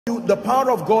The power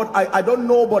of God, I don't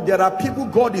know, but there are people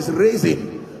God is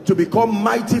raising to become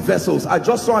mighty vessels. I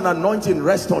just saw an anointing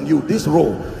rest on you, this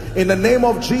row. In the name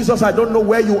of Jesus, I don't know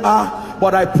where you are,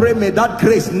 but I pray may that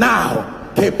grace now,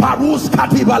 let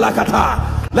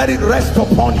it rest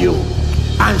upon you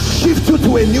and shift you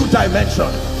to a new dimension.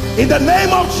 In the name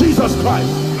of Jesus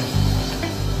Christ.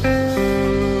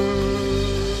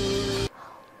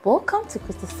 Welcome to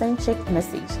Christocentric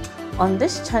Message. On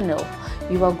this channel,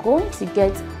 you are going to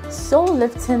get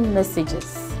soul-lifting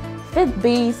messages,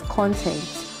 faith-based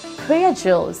content, prayer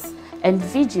drills, and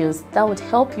videos that would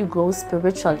help you grow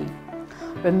spiritually.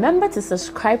 Remember to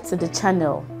subscribe to the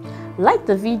channel, like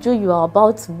the video you are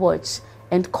about to watch,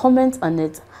 and comment on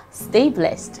it. Stay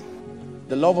blessed.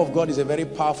 The love of God is a very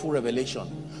powerful revelation.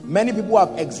 Many people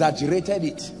have exaggerated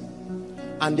it,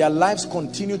 and their lives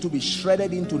continue to be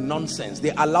shredded into nonsense.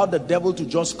 They allow the devil to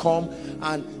just come,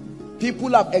 and people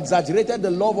have exaggerated the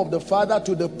love of the Father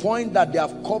to the point that they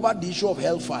have covered the issue of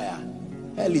hellfire.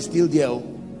 Hell is still there.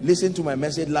 Listen to my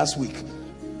message last week.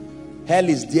 Hell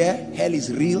is there. Hell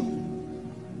is real.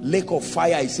 Lake of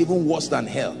fire is even worse than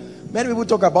hell. Many people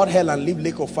talk about hell and leave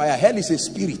lake of fire. Hell is a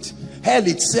spirit. Hell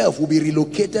itself will be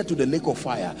relocated to the lake of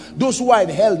fire. Those who are in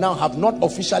hell now have not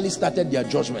officially started their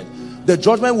judgment. The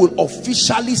judgment will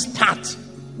officially start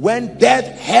when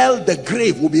death, hell, the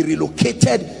grave will be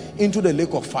relocated into the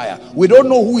lake of fire. We don't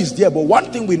know who is there, but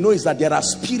one thing we know is that there are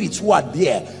spirits who are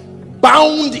there,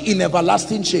 bound in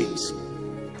everlasting chains.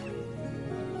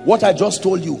 What I just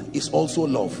told you is also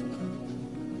love.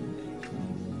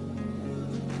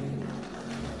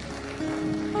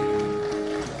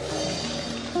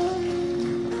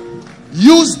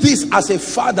 Use this as a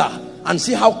father and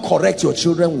see how correct your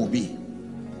children will be.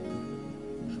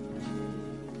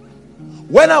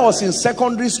 When I was in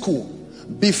secondary school,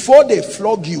 before they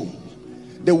flog you,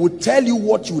 they would tell you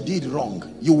what you did wrong.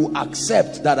 You will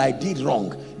accept that I did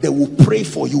wrong. They will pray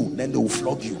for you, then they will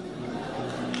flog you.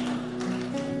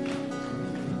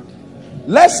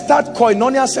 Let's start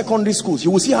Koinonia secondary schools.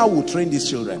 You will see how we'll train these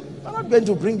children. I'm not going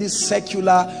to bring this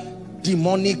secular,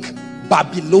 demonic,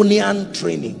 Babylonian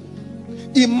training.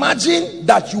 Imagine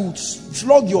that you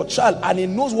flog your child and he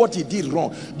knows what he did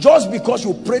wrong. Just because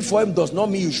you prayed for him does not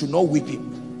mean you should not whip him.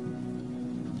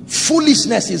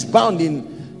 Foolishness is bound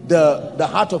in the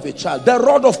heart of a child. The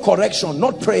rod of correction,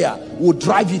 not prayer, will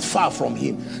drive it far from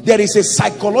him. There is a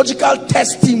psychological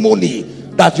testimony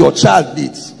that your child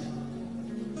needs.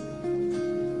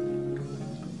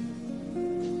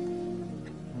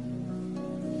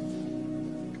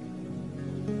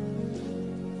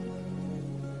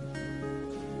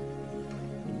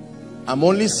 I'm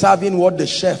only serving what the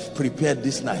chef prepared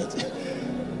this night.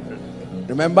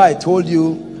 Remember, I told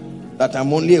you that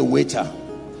I'm only a waiter.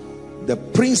 The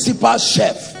principal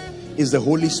chef is the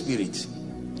Holy Spirit,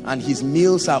 and his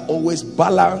meals are always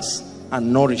balanced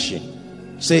and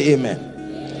nourishing. Say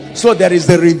amen. So there is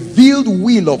the revealed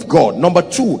will of God. Number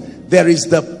two, there is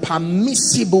the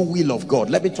permissible will of God.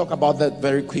 Let me talk about that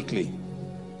very quickly.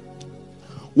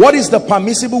 What is the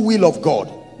permissible will of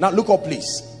God? Now look up,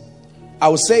 please. I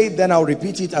will say it, then I'll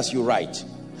repeat it as you write.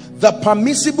 The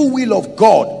permissible will of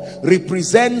God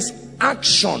represents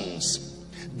actions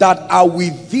that are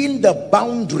within the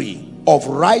boundary of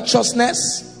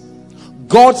righteousness,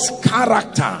 God's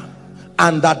character,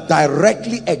 and that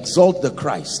directly exalt the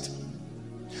Christ.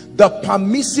 The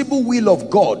permissible will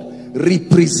of God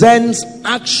represents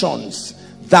actions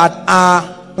that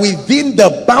are within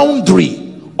the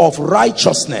boundary of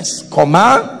righteousness,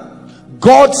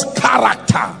 God's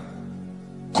character,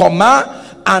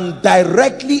 and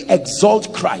directly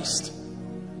exalt Christ.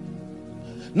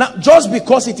 Now, just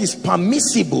because it is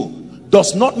permissible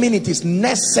does not mean it is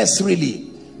necessarily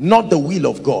not the will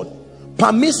of God.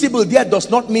 Permissible there does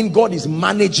not mean God is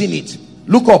managing it.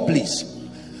 Look up, please.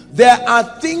 There are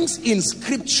things in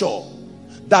scripture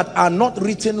that are not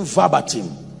written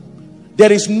verbatim.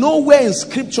 There is nowhere in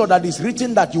scripture that is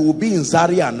written that you will be in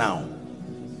Zaria now.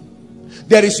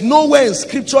 There is nowhere in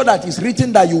scripture that is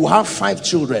written that you will have 5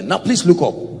 children. Now please look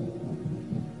up.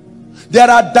 There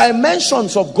are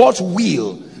dimensions of God's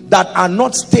will that are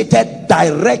not stated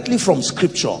directly from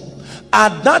scripture.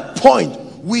 At that point,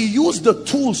 we use the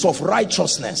tools of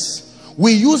righteousness.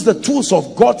 We use the tools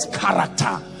of God's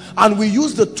character. And we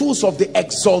use the tools of the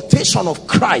exaltation of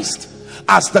Christ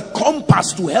as the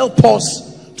compass to help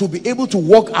us to be able to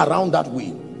walk around that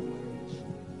will.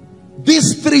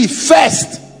 These 3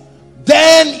 first.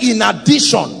 Then in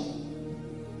addition,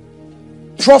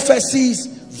 prophecies,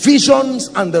 visions,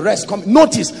 and the rest come.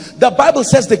 Notice, the Bible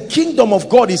says the kingdom of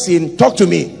God is in, talk to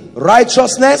me,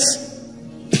 righteousness,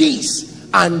 peace,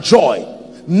 and joy.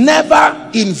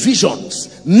 never in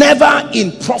visions, never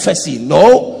in prophecy.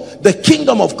 No, the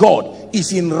kingdom of God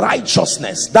is in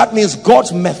righteousness. That means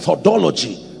God's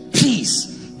methodology,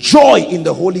 peace, joy in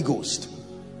the Holy Ghost.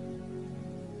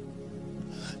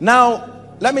 Now,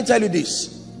 let me tell you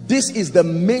this. This is the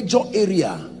major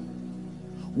area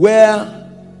where,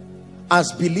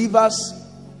 as believers,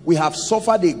 we have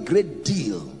suffered a great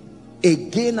deal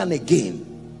again and again.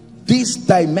 This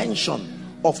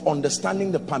dimension of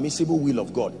understanding the permissible will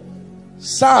of God.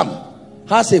 Sam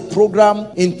has a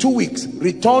program in 2 weeks,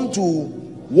 return to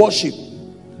worship.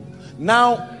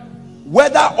 Now,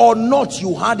 whether or not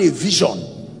you had a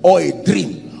vision or a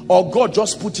dream, or God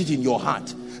just put it in your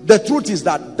heart, the truth is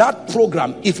that that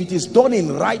program, if it is done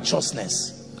in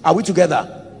righteousness, are we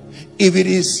together? If it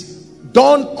is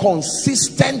done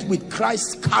consistent with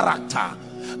Christ's character,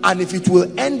 and if it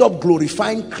will end up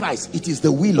glorifying Christ, it is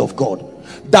the will of God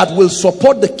that will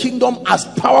support the kingdom as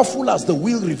powerful as the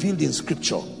will revealed in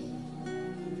scripture.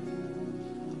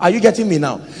 Are you getting me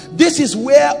now? This is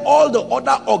where all the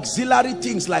other auxiliary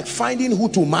things, like finding who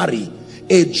to marry,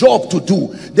 a job to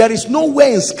do, there is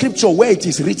nowhere in scripture where it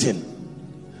is written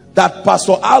that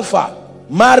Pastor Alpha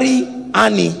marry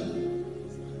Annie,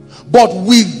 but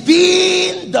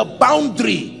within the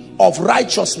boundary of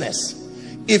righteousness.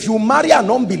 If you marry an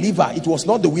unbeliever, it was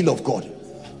not the will of God.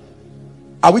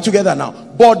 Are we together now?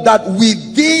 But that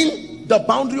within the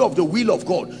boundary of the will of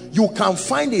God, you can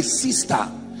find a sister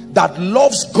that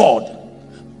loves God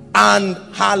and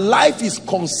her life is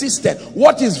consistent.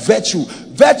 What is virtue?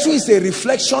 Virtue is a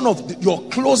reflection of your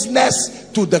closeness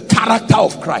to the character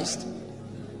of Christ.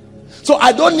 So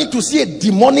I don't need to see a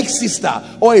demonic sister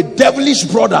or a devilish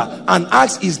brother and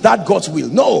ask, is that God's will?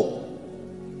 No.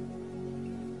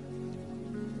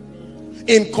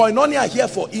 In Koinonia here,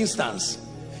 for instance,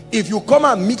 if you come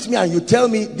and meet me and you tell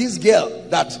me this girl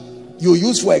that you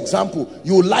use for example,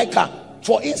 you like her,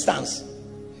 for instance,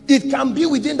 it can be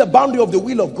within the boundary of the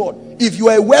will of God. If you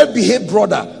are a well-behaved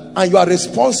brother and you are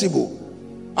responsible,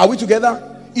 are we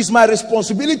together? It's my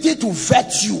responsibility to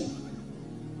vet you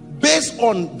based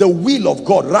on the will of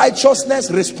God, righteousness,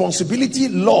 responsibility,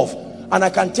 love, and I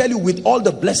can tell you with all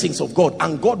the blessings of God,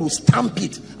 and God will stamp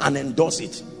it and endorse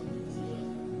it.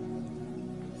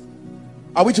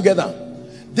 Are we together?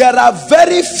 There are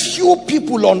very few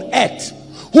people on earth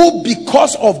who,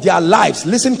 because of their lives,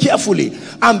 listen carefully,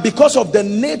 and because of the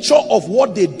nature of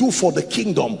what they do for the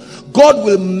kingdom, God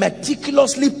will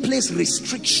meticulously place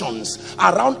restrictions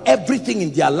around everything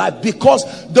in their life, because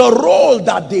the role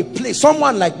that they play.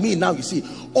 Someone like me now, you see,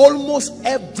 almost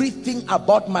everything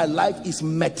about my life is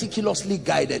meticulously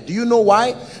guided. Do you know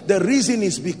why? The reason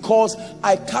is because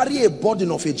I carry a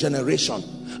burden of a generation,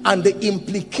 and the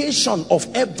implication of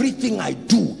everything I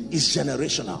do is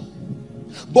generational.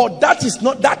 But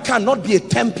that cannot be a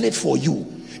template for you.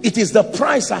 It is the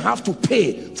price I have to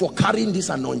pay for carrying this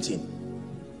anointing.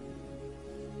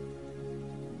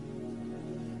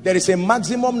 There is a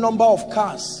maximum number of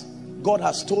cars God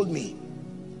has told me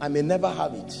I may never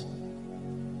have it.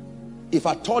 If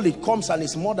at all it comes and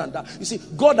it's more than that. You see,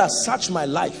 God has searched my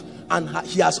life and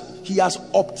he has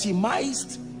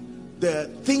optimized the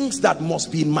things that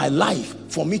must be in my life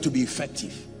for me to be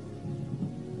effective.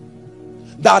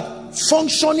 That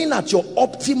functioning at your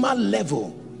optimal level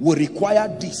will require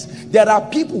this. There are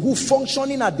people who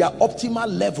functioning at their optimal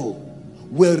level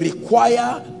will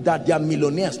require that they are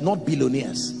millionaires, not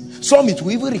billionaires. Some it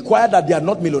will even require that they are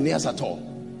not millionaires at all.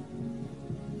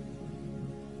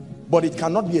 But it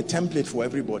cannot be a template for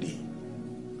everybody.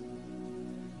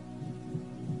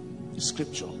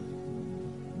 Scripture.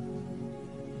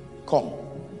 Come.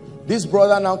 This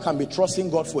brother now can be trusting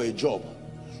God for a job.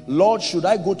 Lord, should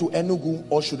I go to Enugu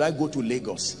or should I go to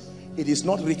Lagos? It is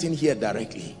not written here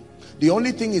directly. The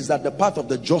only thing is that the path of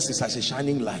the just is as a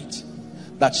shining light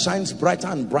that shines brighter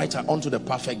and brighter unto the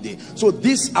perfect day. So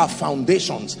these are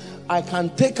foundations. I can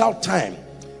take out time.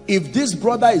 If this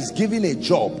brother is given a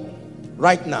job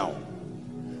right now,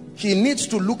 he needs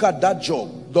to look at that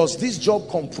job. Does this job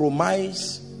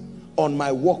compromise on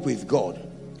my walk with God?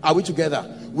 Are we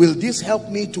together? Will this help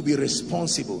me to be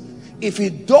responsible? If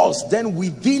it does, then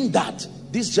within that,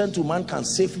 this gentleman can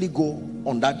safely go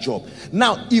on that job.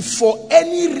 Now, if for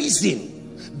any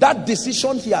reason that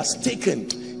decision he has taken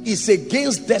is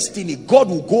against destiny, God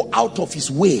will go out of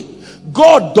his way.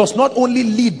 God does not only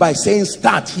lead by saying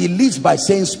start, he leads by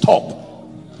saying stop.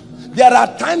 There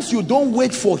are times you don't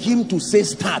wait for him to say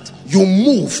start, you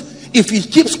move. If he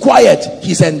keeps quiet,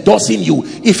 he's endorsing you.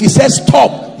 If he says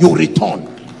stop, you return.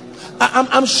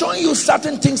 I'm showing you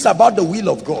certain things about the will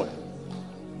of God.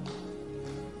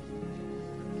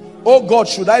 Oh God,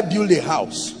 should I build a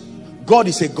house? God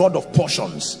is a God of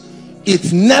portions.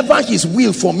 It's never his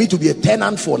will for me to be a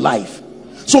tenant for life.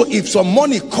 So if some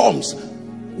money comes,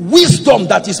 wisdom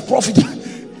that is profitable,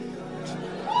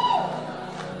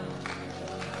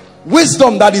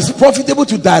 wisdom that is profitable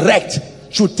to direct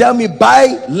should tell me buy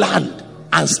land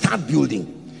and start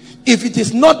building. If it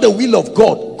is not the will of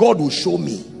God, God will show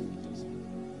me.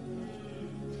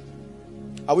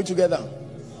 Are we together?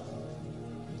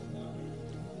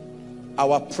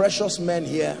 Our precious men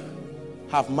here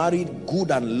have married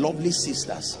good and lovely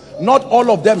sisters. Not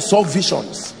all of them saw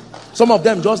visions. Some of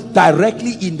them just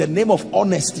directly, in the name of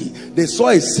honesty, they saw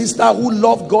a sister who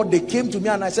loved God. They came to me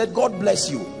and I said, God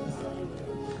bless you.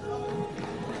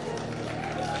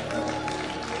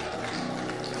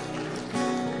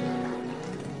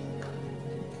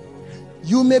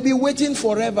 You may be waiting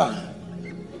forever.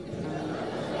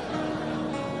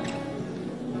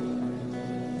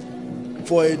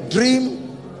 For a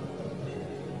dream,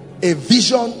 a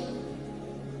vision,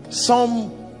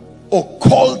 some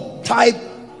occult type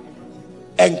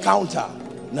encounter.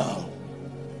 No.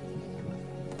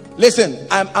 Listen,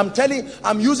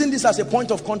 I'm using this as a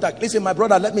point of contact. Listen, my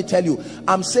brother, let me tell you,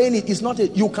 I'm saying it is not a,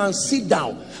 you can sit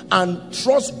down and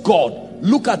trust God.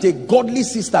 Look at a godly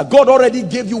sister. God already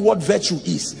gave you what virtue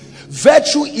is.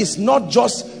 Virtue is not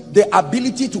just the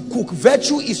ability to cook.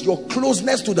 Virtue is your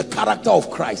closeness to the character of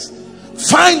Christ.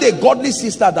 Find a godly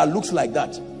sister that looks like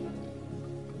that.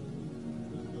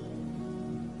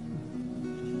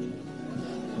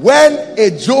 When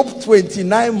a Job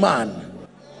 29 man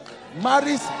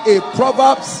marries a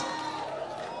Proverbs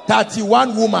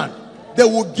 31 woman, they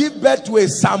will give birth to a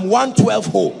Psalm 112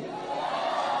 home.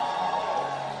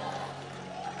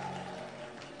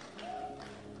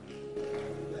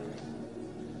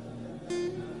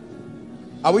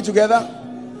 Are we together?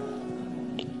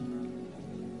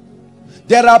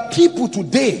 There are people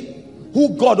today who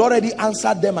God already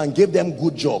answered them and gave them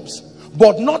good jobs,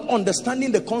 but not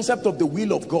understanding the concept of the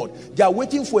will of God. They are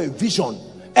waiting for a vision.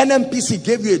 NMPC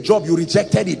gave you a job, you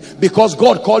rejected it because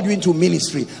God called you into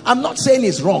ministry. I'm not saying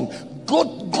it's wrong.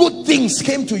 Good things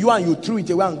came to you and you threw it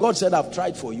away, and God said, I've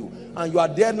tried for you. And you are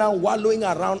there now wallowing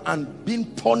around and being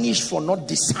punished for not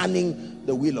discerning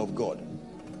the will of God.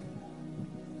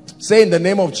 Say, in the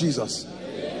name of Jesus,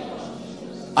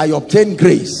 I obtain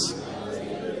grace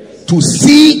to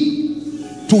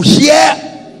see, to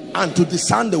hear, and to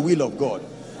discern the will of God.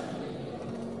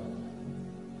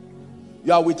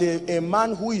 You are with a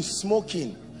man who is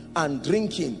smoking and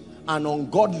drinking and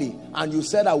ungodly, and you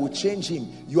said, I will change him.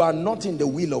 You are not in the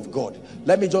will of God.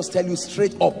 Let me just tell you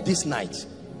straight up this night,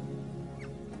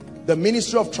 the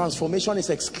ministry of transformation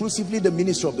is exclusively the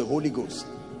ministry of the Holy Ghost.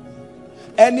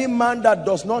 Any man that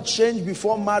does not change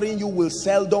before marrying you will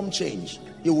seldom change.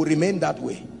 He will remain that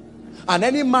way. And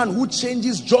any man who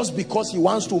changes just because he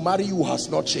wants to marry you has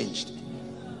not changed.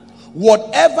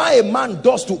 Whatever a man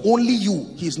does to only you,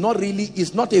 he's not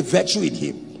a virtue in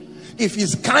him. If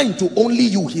he's kind to only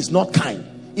you, he's not kind.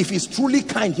 If he's truly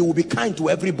kind, he will be kind to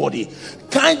everybody.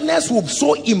 Kindness will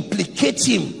so implicate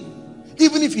him,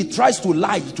 even if he tries to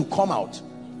lie, to come out.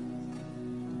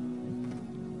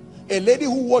 A lady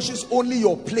who washes only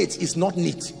your plate is not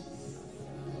neat.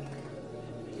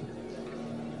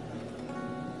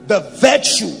 The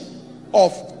virtue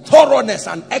of thoroughness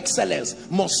and excellence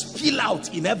must spill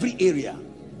out in every area.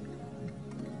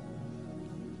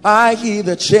 I hear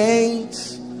the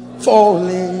chains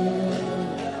falling.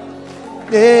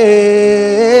 Yeah.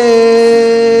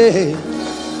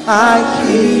 I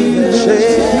hear the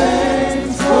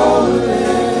chains falling.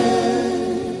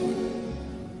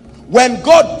 When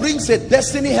God brings a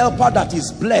destiny helper that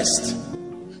is blessed,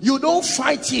 you don't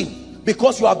fight him,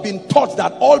 because you have been taught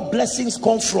that all blessings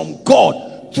come from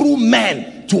God through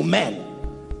men to men.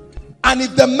 And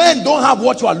if the men don't have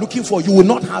what you are looking for, you will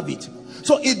not have it.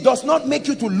 So it does not make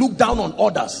you to look down on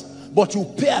others, but you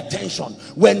pay attention.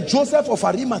 When Joseph of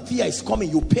Arimathea is coming,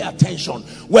 you pay attention.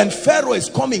 When Pharaoh is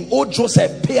coming, oh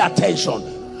Joseph, pay attention.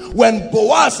 When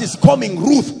Boaz is coming,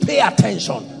 Ruth, pay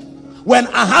attention. When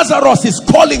Ahasuerus is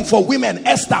calling for women,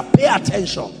 Esther, pay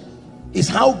attention. It's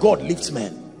how God lifts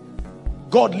men.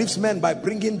 God lifts men by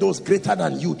bringing those greater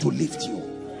than you to lift you.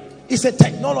 It's a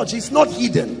technology, it's not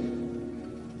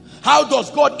hidden. How does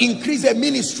God increase a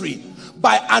ministry?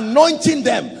 By anointing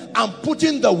them and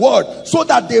putting the word so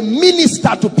that they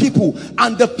minister to people,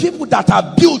 and the people that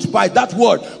are built by that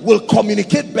word will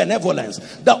communicate benevolence.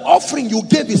 The offering you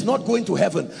gave is not going to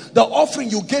heaven. The offering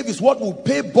you gave is what will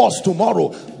pay boss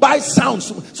tomorrow, buy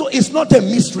sounds. So it's not a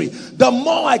mystery. The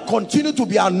more I continue to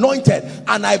be anointed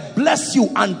and I bless you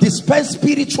and dispense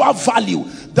spiritual value,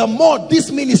 the more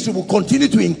this ministry will continue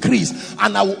to increase,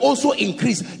 and I will also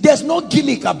increase. There's no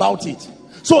gimmick about it.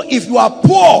 So if you are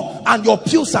poor and your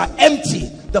pews are empty,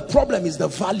 the problem is the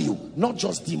value, not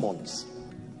just demons.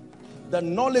 The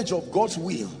knowledge of God's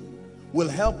will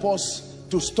help us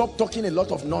to stop talking a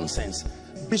lot of nonsense.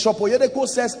 Bishop Oyedepo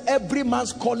says every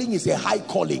man's calling is a high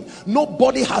calling.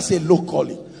 Nobody has a low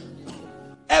calling.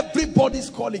 Everybody's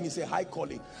calling is a high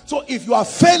calling. So if you are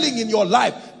failing in your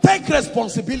life, take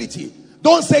responsibility.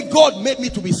 Don't say God made me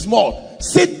to be small.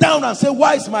 Sit down and say,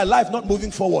 why is my life not moving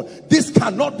forward? This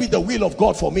cannot be the will of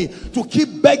God for me to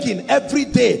keep begging every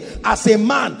day as a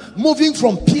man moving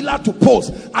from pillar to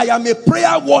post. I am a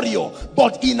prayer warrior,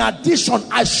 but in addition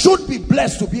I should be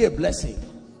blessed to be a blessing.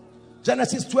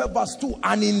 Genesis 12 verse 2,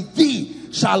 and in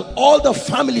thee shall all the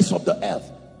families of the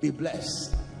earth be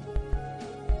blessed.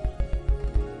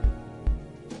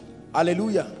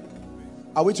 Hallelujah.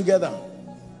 Are we together?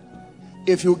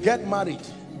 If you get married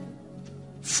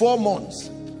 4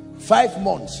 months, 5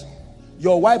 months,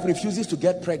 your wife refuses to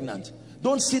get pregnant,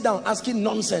 don't sit down asking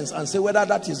nonsense and say whether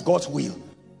that is God's will.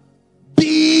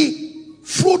 Be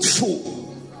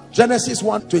fruitful. Genesis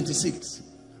 1:26.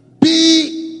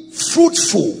 Be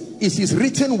fruitful is his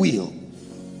written will.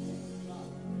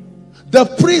 The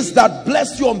priest that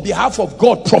blessed you on behalf of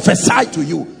God prophesied to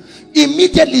you.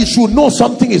 Immediately you should know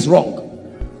something is wrong.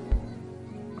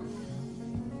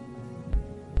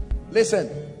 Listen,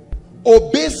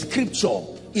 obey scripture.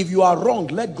 If you are wrong,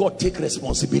 let God take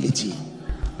responsibility.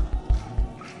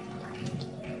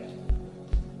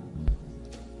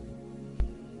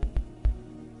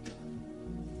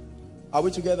 Are we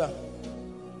together?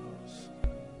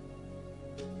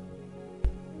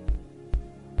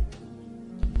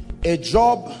 A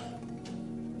job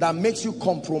that makes you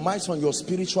compromise on your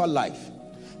spiritual life,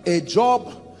 a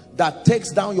job that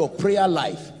takes down your prayer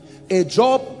life, a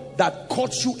job that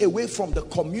cuts you away from the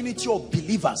community of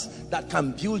believers that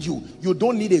can build you. You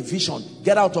don't need a vision.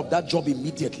 Get out of that job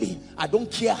immediately. I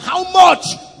don't care how much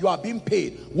you are being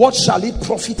paid. What shall it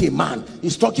profit a man?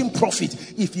 He's talking profit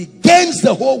if he gains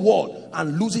the whole world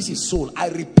and loses his soul. I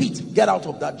repeat, get out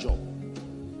of that job.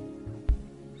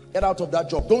 Get out of that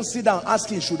job. Don't sit down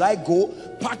asking, should I go?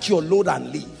 Pack your load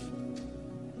and leave.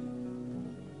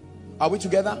 Are we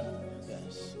together?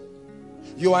 Yes.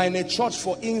 You are in a church,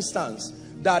 for instance,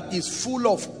 that is full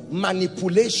of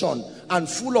manipulation and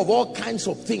full of all kinds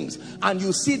of things, and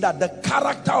you see that the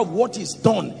character of what is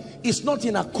done is not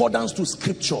in accordance to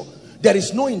scripture. There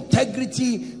is no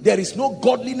integrity, there is no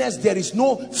godliness, there is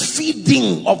no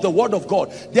feeding of the word of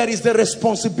God. There is the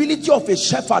responsibility of a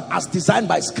shepherd as designed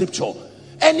by scripture.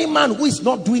 Any man who is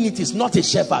not doing it is not a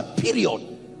shepherd, period.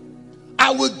 I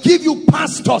will give you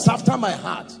pastors after my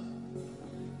heart.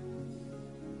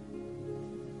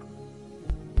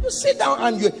 You sit down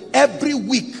and every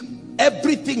week,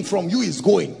 everything from you is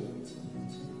going.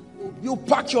 You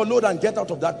pack your load and get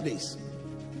out of that place.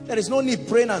 There is no need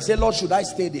praying and say, Lord, should I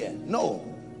stay there? No.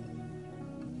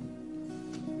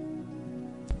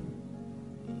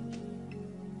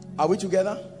 Are we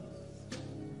together?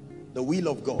 The will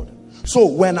of God. So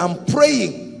when I'm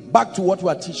praying, back to what we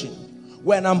are teaching,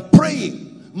 when I'm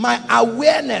praying, my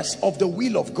awareness of the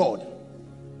will of God.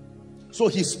 So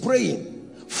he's praying,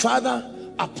 Father,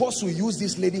 Apostle used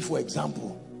this lady for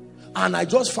example, and I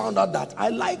just found out that I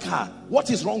like her. What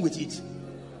is wrong with it?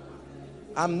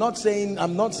 I'm not saying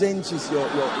she's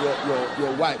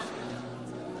your wife,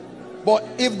 but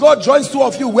if God joins two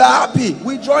of you, we're happy.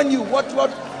 We join you.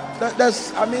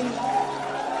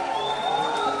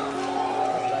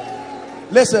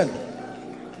 Listen,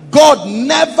 God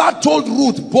never told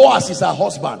Ruth Boaz is her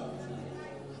husband.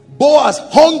 Boaz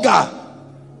hunger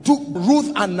took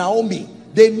Ruth and Naomi.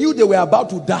 They knew they were about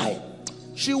to die.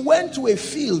 She went to a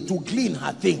field to glean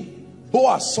her thing.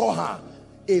 Boaz saw her,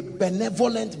 a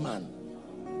benevolent man,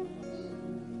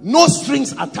 no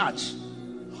strings attached.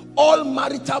 All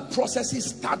marital processes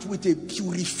start with a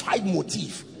purified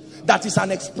motive that is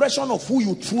an expression of who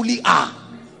you truly are.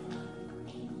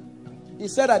 He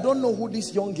said, I don't know who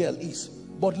this young girl is,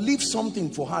 but leave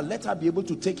something for her. Let her be able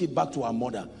to take it back to her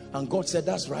mother. And God said,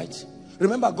 that's right.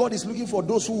 Remember, God is looking for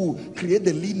those who will create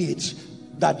the lineage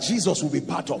that Jesus will be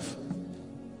part of.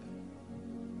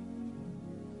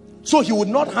 So he would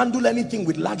not handle anything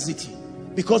with laxity,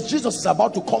 because Jesus is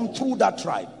about to come through that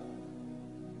tribe.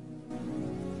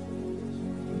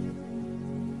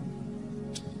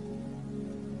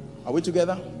 Are we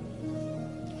together?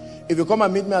 If you come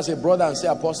and meet me as a brother and say,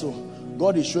 Apostle,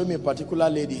 God is showing me a particular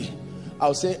lady,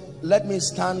 I'll say, let me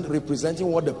stand representing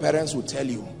what the parents will tell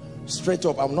you. Straight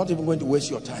up, I'm not even going to waste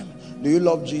your time. Do you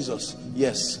love Jesus?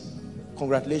 Yes.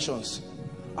 Congratulations.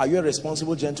 Are you a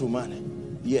responsible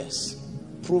gentleman? Yes.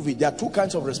 Prove it. There are two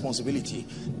kinds of responsibility.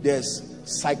 There's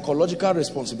psychological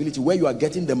responsibility, where you are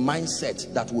getting the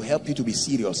mindset that will help you to be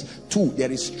serious. 2,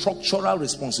 there is structural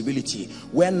responsibility,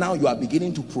 where now you are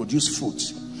beginning to produce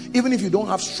fruits. Even if you don't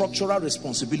have structural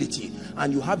responsibility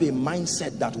and you have a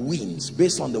mindset that wins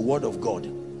based on the word of God,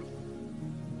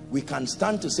 we can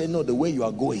stand to say, no, the way you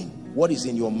are going, what is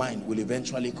in your mind will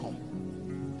eventually come.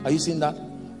 Are you seeing that?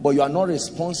 But you are not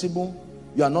responsible.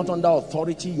 You are not under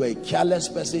authority. You are a careless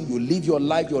person. You live your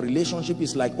life. Your relationship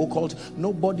is like occult.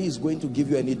 Nobody is going to give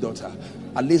you any daughter.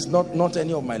 At least not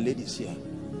any of my ladies here.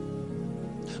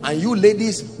 And you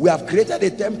ladies, we have created a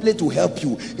template to help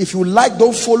you. If you like,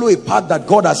 don't follow a path that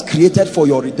God has created for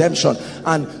your redemption,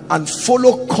 and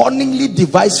follow cunningly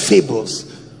devised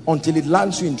fables until it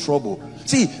lands you in trouble.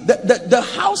 See, the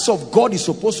house of God is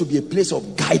supposed to be a place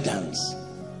of guidance.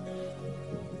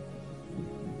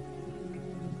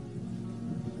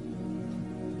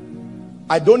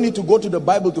 I don't need to go to the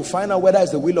Bible to find out whether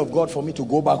it's the will of God for me to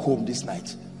go back home this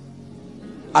night.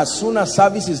 As soon as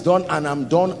service is done and I'm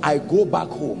done, I go back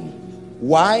home.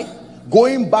 Why?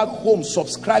 Going back home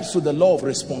subscribes to the law of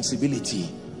responsibility,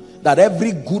 that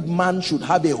every good man should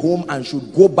have a home and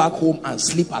should go back home and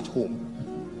sleep at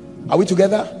home. Are we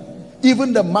together?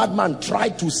 Even the madman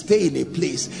tried to stay in a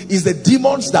place. It's the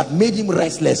demons that made him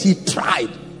restless. He tried.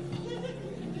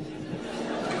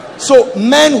 So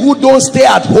men who don't stay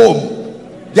at home,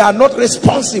 they are not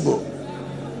responsible.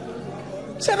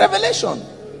 It's a revelation.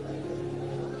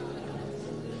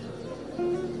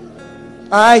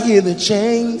 I hear the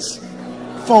chains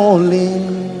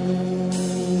falling.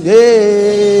 Hey,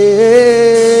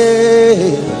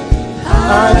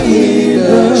 I hear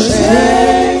the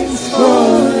chains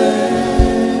falling.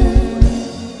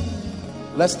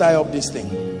 Let's tie up this thing.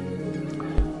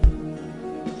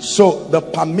 So the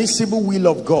permissible will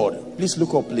of God. Please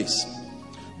look up, please.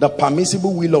 The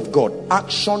permissible will of God.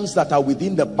 Actions that are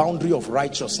within the boundary of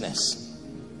righteousness.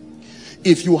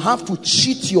 If you have to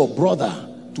cheat your brother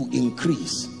to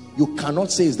increase, you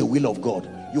cannot say it's the will of God.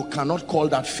 You cannot call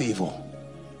that favor.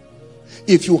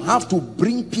 If you have to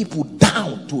bring people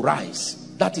down to rise,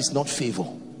 that is not favor.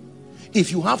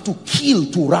 If you have to kill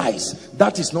to rise,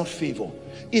 that is not favor.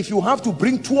 If you have to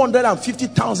bring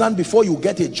 250,000 before you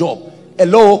get a job,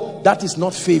 hello, that is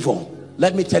not favor.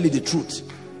 Let me tell you the truth.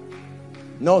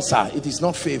 No, sir, it is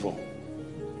not favor.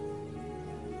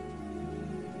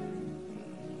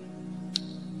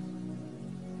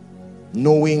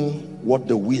 Knowing what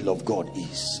the will of God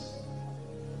is.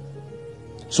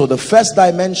 So the first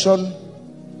dimension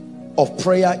of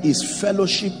prayer is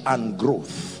fellowship and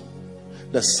growth.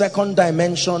 The second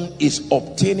dimension is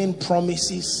obtaining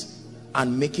promises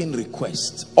and making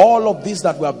requests. All of these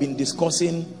that we have been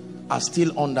discussing are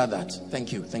still under that.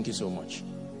 Thank you. Thank you so much.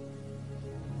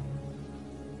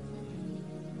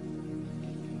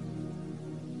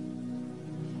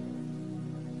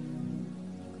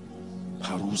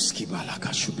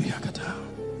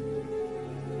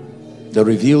 The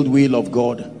revealed will of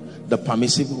God, the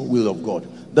permissible will of God.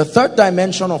 The third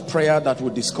dimension of prayer that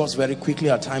we'll discuss very quickly,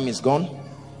 our time is gone,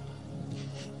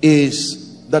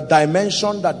 is the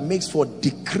dimension that makes for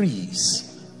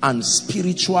decrees and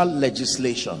spiritual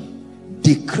legislation.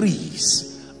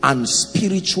 Decrees and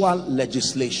spiritual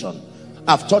legislation.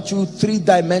 I've taught you 3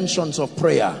 dimensions of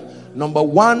prayer. Number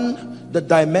 1, the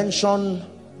dimension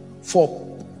for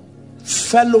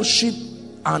fellowship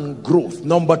and growth.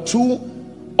 Number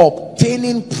 2,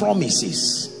 obtaining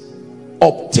promises.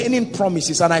 Obtaining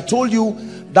promises. And I told you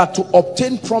that to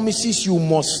obtain promises, you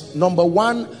must, number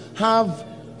 1, have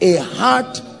a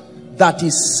heart that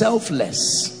is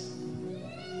selfless.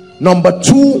 Number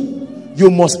 2,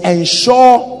 you must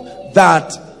ensure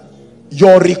that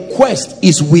your request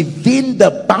is within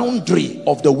the boundary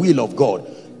of the will of God.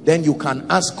 Then you can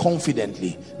ask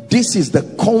confidently. This is the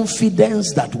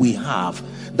confidence that we have,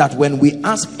 that when we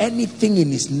ask anything in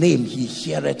his name, he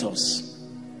heareth us.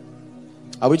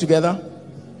 Are we together?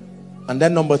 And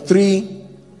then number 3,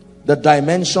 the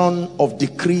dimension of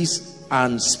decrees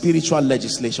and spiritual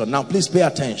legislation. Now please pay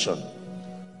attention.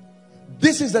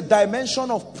 This is the dimension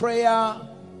of prayer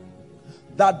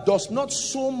that does not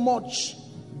so much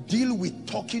deal with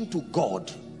talking to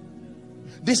God.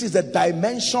 This is the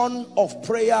dimension of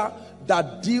prayer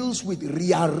that deals with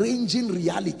rearranging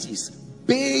realities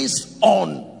based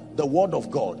on the word of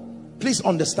God. Please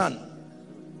understand.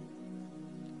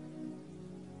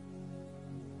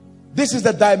 This is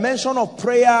the dimension of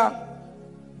prayer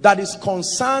that is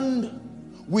concerned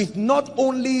with not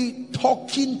only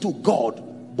talking to God,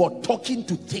 but talking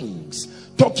to things,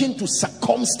 talking to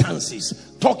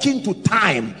circumstances, talking to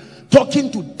time,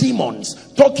 talking to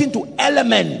demons, talking to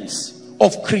elements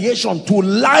of creation to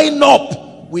line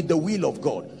up with the will of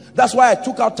God. That's why I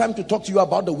took out time to talk to you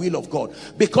about the will of God.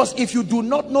 Because if you do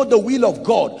not know the will of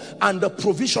God and the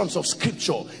provisions of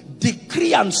scripture,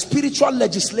 decree and spiritual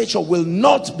legislature will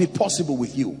not be possible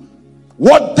with you.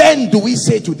 What then do we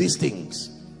say to these things?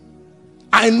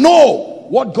 I know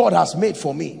what God has made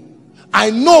for me. I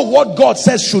know what God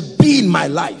says should be in my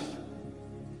life.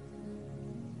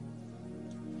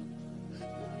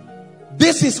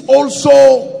 This is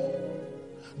also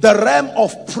the realm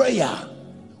of prayer,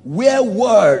 where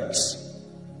words,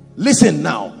 listen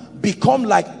now, become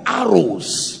like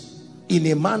arrows in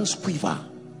a man's quiver.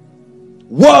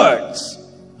 Words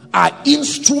are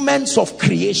instruments of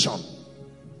creation.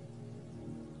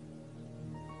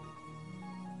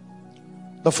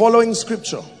 The following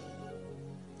scripture,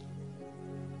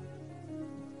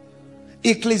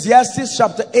 Ecclesiastes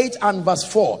chapter 8 and verse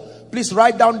 4. Please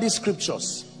write down these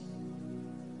scriptures.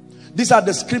 These are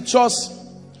the scriptures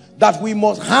that we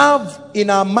must have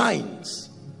in our minds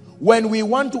when we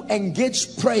want to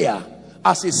engage prayer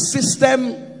as a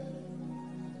system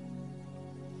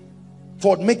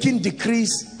for making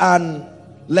decrees and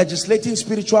legislating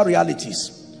spiritual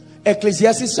realities.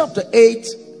 Ecclesiastes chapter 8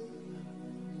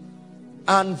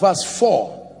 and verse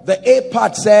 4. The A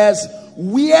part says,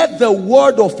 where the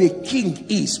word of a king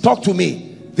is, talk to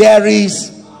me, there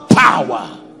is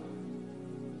power.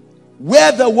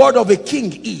 Where the word of a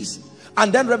king is.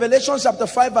 And then Revelation chapter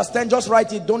 5 verse 10, just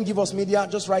write it, don't give us media,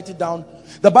 just write it down.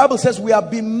 The Bible says we have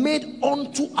been made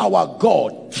unto our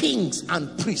God kings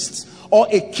and priests, or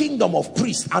a kingdom of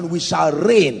priests, and we shall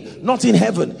reign, not in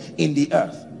heaven, in the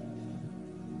earth.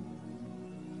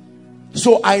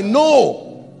 So I know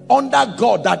under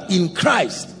God that in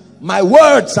Christ my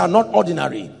words are not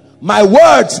ordinary, my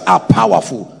words are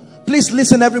powerful. Please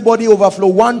listen, everybody, overflow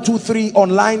 1, 2, 3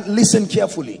 online, listen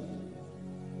carefully.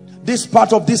 This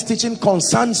part of this teaching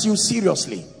concerns you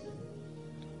seriously.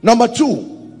 Number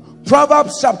 2,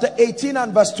 Proverbs chapter 18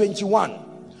 and verse 21.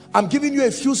 I'm giving you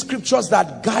a few scriptures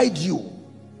that guide you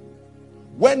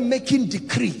when making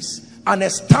decrees and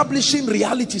establishing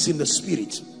realities in the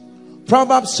spirit.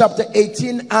 Proverbs chapter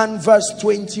 18 and verse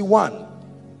 21.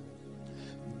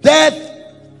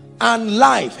 Death and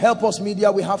life, help us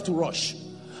media, we have to rush,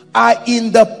 are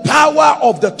in the power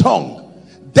of the tongue.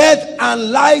 Death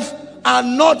and life are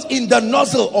not in the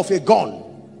nozzle of a gun.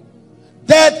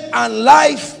 Death and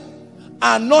life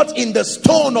are not in the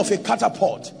stone of a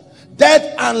catapult.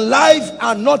 Death and life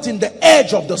are not in the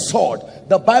edge of the sword.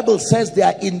 The Bible says they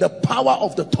are in the power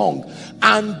of the tongue,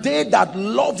 and they that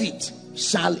love it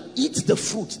shall eat the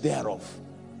fruit thereof.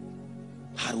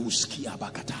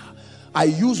 I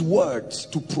use words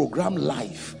to program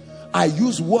life. I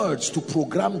use words to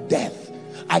program death.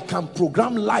 I can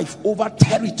program life over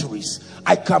territories.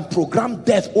 I can program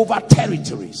death over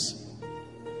territories.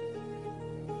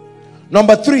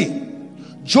 Number 3,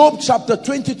 Job chapter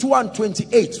 22 and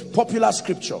 28, popular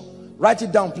scripture. Write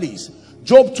it down, please.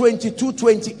 Job 22,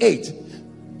 28.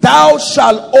 Thou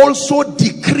shalt also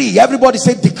decree. Everybody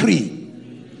say decree.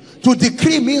 To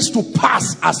decree means to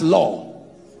pass as law.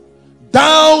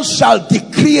 Thou shalt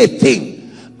decree a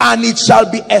thing, and it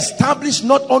shall be established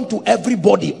not unto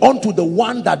everybody, unto the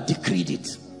one that decreed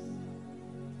it.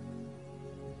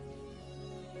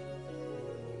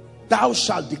 Thou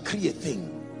shalt decree a thing.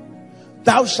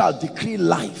 Thou shalt decree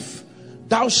life.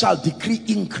 Thou shalt decree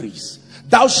increase.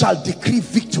 Thou shalt decree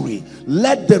victory.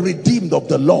 Let the redeemed of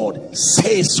the Lord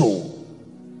say so.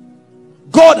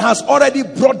 God has already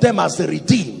brought them as the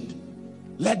redeemed.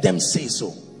 Let them say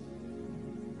so.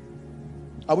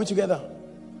 Are we together?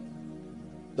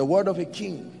 The word of a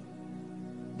king.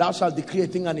 Thou shalt decree a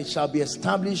thing, and it shall be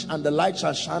established, and the light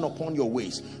shall shine upon your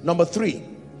ways. Number 3,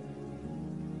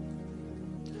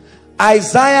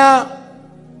 Isaiah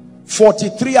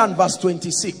 43 and verse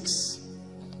 26.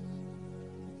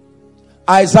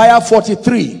 Isaiah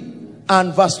 43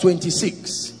 and verse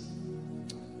 26.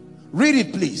 Read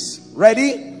it, please.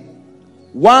 Ready?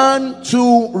 1,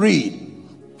 2, read.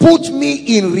 Put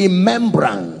me in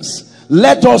remembrance.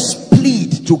 Let us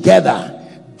plead together.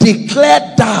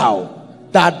 Declare thou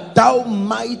that thou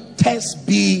mightest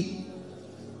be.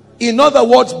 In other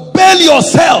words, bail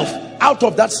yourself out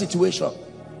of that situation.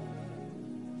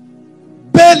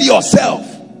 Bail yourself.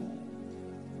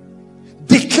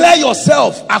 Declare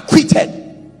yourself acquitted.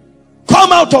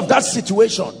 Come out of that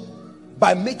situation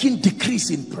by making decrees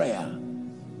in prayer.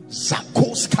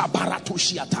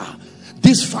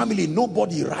 This family,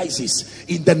 nobody rises.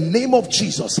 In the name of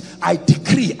Jesus, I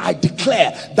decree, I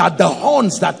declare that the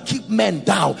horns that keep men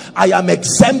down, I am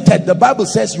exempted. The Bible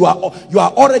says you are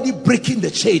already breaking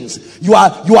the chains. You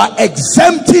are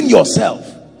exempting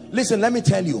yourself. Listen, let me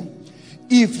tell you,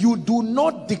 if you do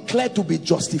not declare to be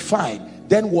justified,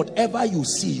 then whatever you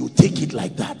see, you take it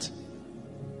like that.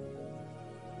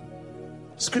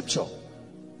 Scripture.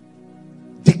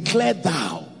 Declare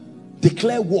thou.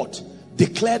 Declare what?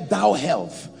 Declare thou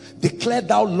health. Declare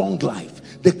thou long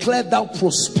life. Declare thou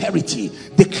prosperity.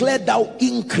 Declare thou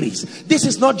increase. This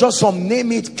is not just some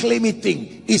name it, claim it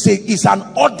thing. It's an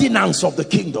ordinance of the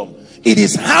kingdom. It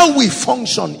is how we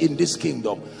function in this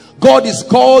kingdom. God is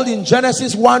called in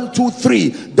Genesis 1, 2, 3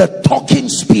 the talking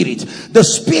spirit, the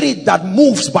spirit that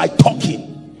moves by talking.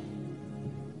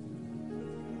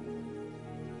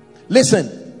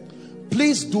 Listen,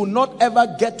 please do not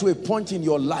ever get to a point in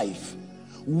your life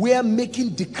where making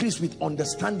decrees with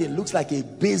understanding looks like a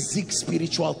basic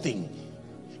spiritual thing.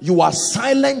 You are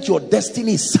silent, your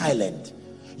destiny is silent.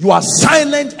 You are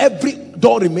silent, every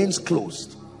door remains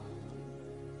closed.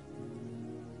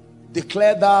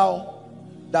 Declare thou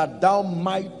that thou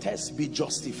mightest be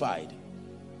justified.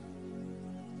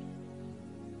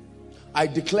 I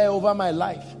declare over my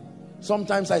life.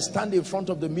 Sometimes I stand in front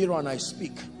of the mirror and I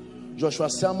speak. Joshua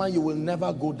Selman, you will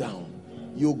never go down.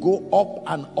 You go up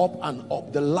and up and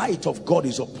up. The light of God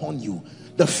is upon you.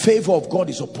 The favor of God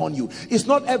is upon you. It's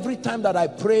not every time that I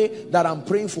pray that I'm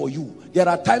praying for you. There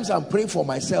are times I'm praying for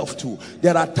myself too.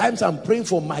 There are times I'm praying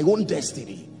for my own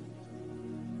destiny.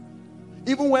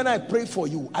 Even when I pray for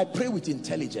you, I pray with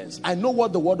intelligence. I know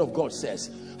what the word of God says.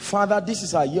 Father, this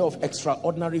is a year of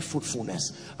extraordinary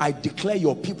fruitfulness. I declare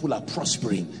your people are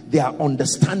prospering. They are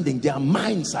understanding. Their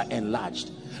minds are enlarged.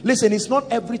 Listen, it's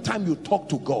not every time you talk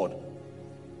to God.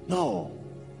 No.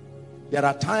 There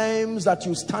are times that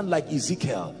you stand like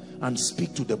Ezekiel and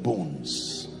speak to the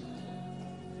bones.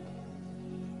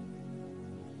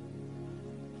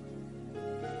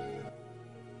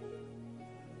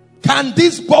 Can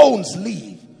these bones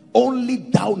live? Only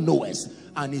thou knowest.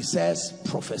 And he says,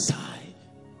 prophesy.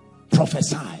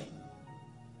 Prophesy.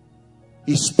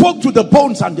 He spoke to the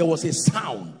bones and there was a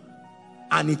sound.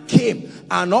 And it came.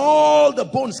 And all the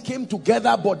bones came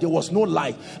together, but there was no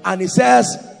life. And he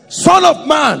says, Son of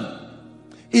man.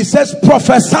 He says,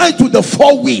 prophesy to the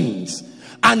four winds.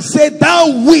 And say,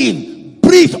 thou wind,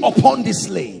 breathe upon this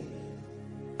slain.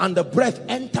 And the breath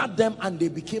entered them and they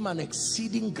became an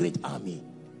exceeding great army.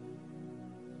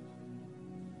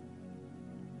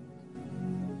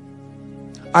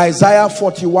 Isaiah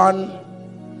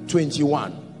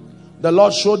 41:21. The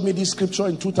Lord showed me this scripture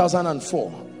in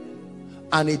 2004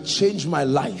 and it changed my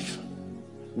life.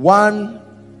 1,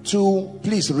 2,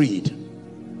 please read.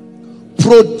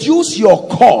 Produce your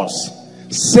cause,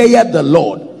 saith the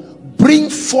Lord. Bring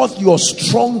forth your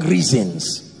strong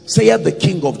reasons, saith the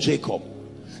King of Jacob.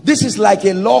 This is like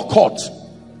a law court,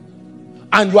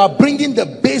 and you are bringing the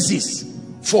basis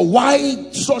for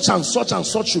why such and such and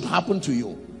such should happen to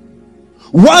you.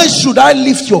 Why should I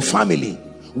lift your family?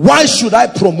 Why should I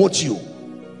promote you?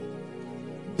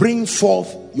 Bring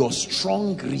forth your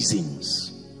strong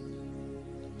reasons.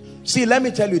 See, let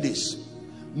me tell you this.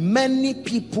 Many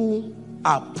people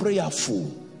are prayerful,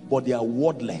 but they are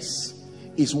wordless.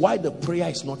 It's why the prayer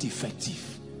is not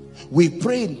effective. We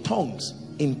pray in tongues,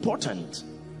 important.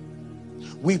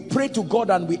 We pray to God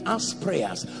and we ask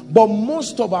prayers, but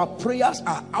most of our prayers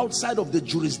are outside of the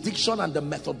jurisdiction and the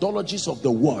methodologies of the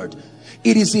word.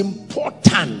 It is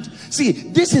important. See,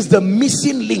 this is the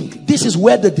missing link. This is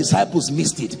where the disciples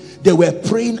missed it. They were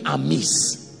praying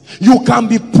amiss. You can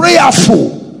be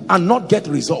prayerful and not get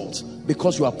results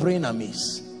because you are praying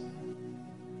amiss.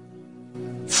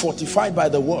 Fortified by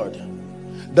the word.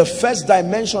 The first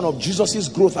dimension of Jesus's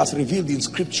growth as revealed in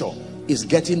scripture is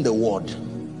getting the word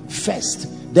first.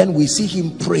 Then we see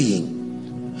him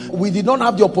praying. We did not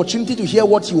have the opportunity to hear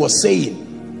what he was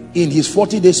saying in his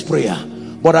 40 days prayer,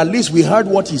 but at least we heard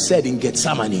what he said in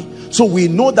Gethsemane. So we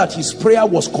know that his prayer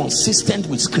was consistent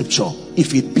with scripture.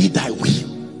 If it be thy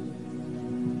will.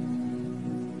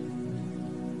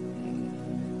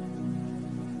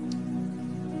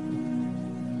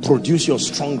 Produce your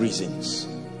strong reasons.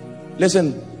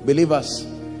 Listen, believers,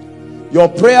 your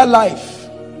prayer life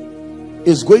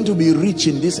is going to be rich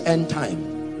in this end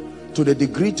time to the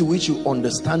degree to which you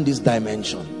understand these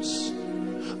dimensions.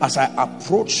 As I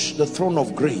approach the throne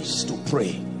of grace to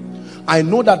pray, I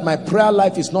know that my prayer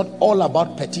life is not all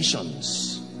about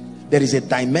petitions. There is a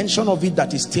dimension of it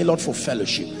that is tailored for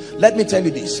fellowship. Let me tell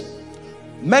you this.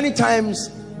 Many times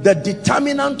the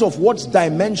determinant of what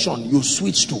dimension you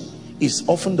switch to is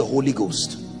often the Holy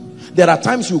Ghost. There are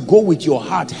times you go with your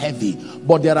heart heavy,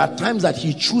 but there are times that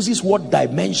he chooses what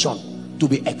dimension to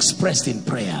be expressed in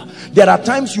prayer. There are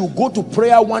times you go to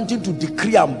prayer wanting to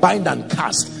decree and bind and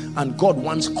cast, and God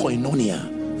wants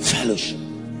koinonia, fellowship.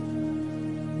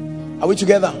 Are we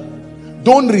together?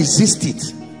 Don't resist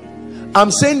it.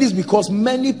 I'm saying this because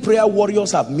many prayer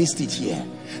warriors have missed it here.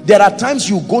 There are times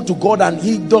you go to God and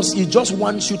he just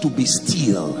wants you to be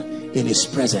still in his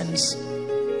presence,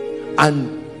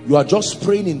 and you are just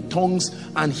praying in tongues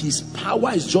and his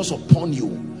power is just upon you,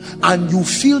 and you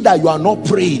feel that you are not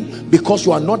praying because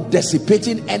you are not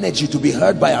dissipating energy to be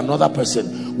heard by another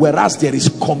person, whereas there is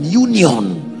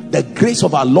communion, the grace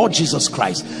of our Lord Jesus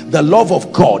Christ, the love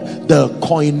of God, the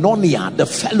koinonia, the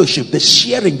fellowship, the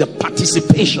sharing, the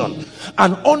participation.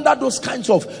 And under those kinds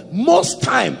of, most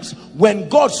times when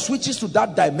God switches to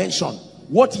that dimension,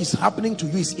 what is happening to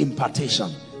you is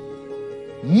impartation.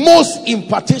 Most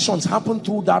impartations happen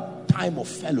through that time of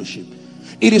fellowship.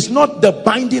 It is not the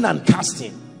binding and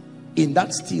casting. In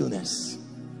that stillness,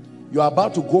 you are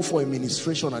about to go for a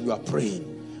ministration and you are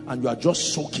praying and you are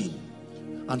just soaking,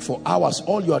 and for hours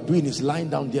all you are doing is lying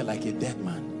down there like a dead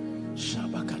man.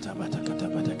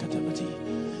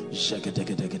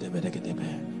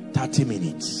 30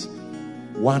 minutes,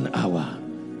 1 hour,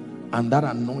 and that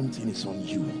anointing is on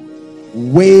you.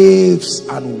 Waves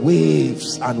and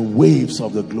waves and waves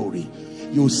of the glory.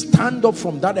 You stand up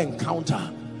from that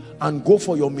encounter and go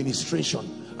for your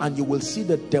ministration, and you will see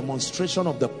the demonstration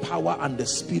of the power and the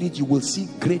spirit. You will see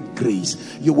great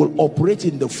grace. You will operate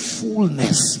in the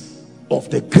fullness of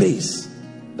the grace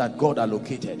that God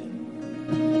allocated.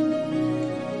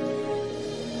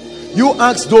 You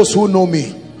ask those who know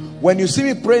me, when you see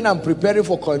me praying and preparing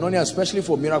for koinonia, especially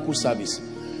for miracle service,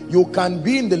 you can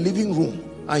be in the living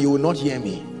room and you will not hear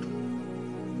me.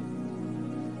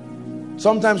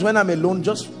 Sometimes when I'm alone,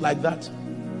 just like that,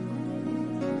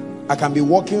 I can be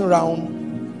walking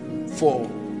around for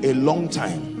a long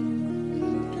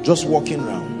time, just walking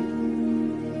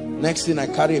around. Next thing, I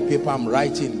carry a paper, I'm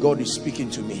writing, God is speaking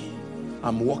to me,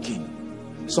 I'm walking.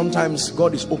 Sometimes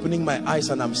God is opening my eyes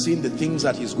and I'm seeing the things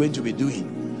that he's going to be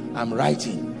doing. I'm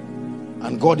writing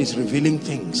and God is revealing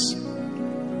things.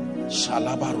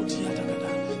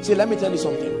 See, let me tell you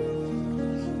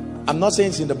something. I'm not saying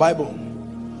it's in the Bible,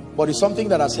 but it's something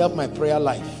that has helped my prayer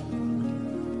life.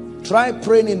 Try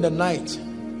praying in the night.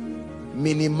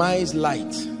 Minimize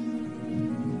light.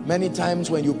 Many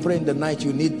times when you pray in the night,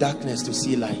 you need darkness to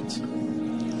see light.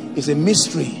 It's a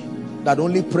mystery that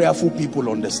only prayerful people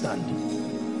understand.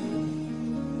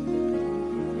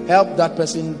 Help that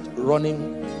person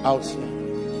running out here.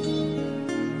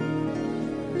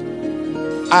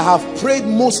 I have prayed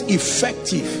most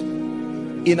effective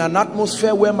in an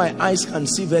atmosphere where my eyes can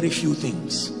see very few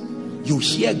things. You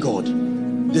hear God.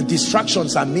 The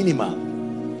distractions are minimal.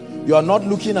 You are not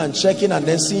looking and checking and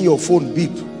then seeing your phone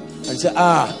beep and say,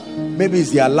 maybe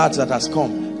it's the alert that has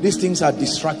come. These things are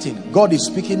distracting. God is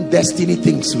speaking destiny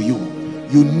things to you.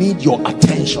 You need your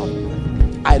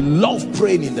attention. I love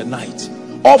praying in the night.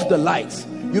 Off the lights.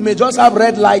 You may just have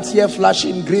red lights here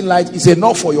flashing, green light. It's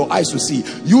enough for your eyes to see.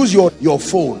 Use your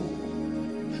phone.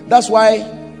 That's why,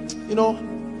 you know,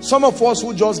 some of us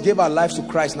who just gave our lives to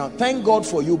Christ now, thank God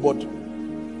for you, but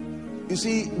you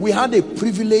see, we had a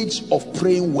privilege of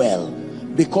praying well,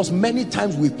 because many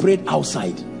times we prayed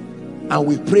outside and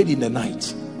we prayed in the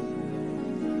night.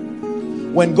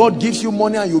 When God gives you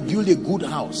money and you build a good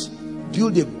house,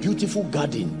 build a beautiful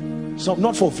garden, so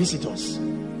not for visitors,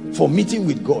 for meeting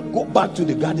with God. Go back to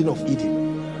the Garden of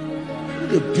Eden,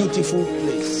 a beautiful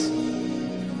place.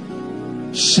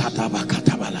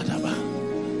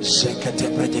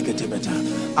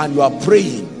 And you are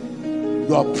praying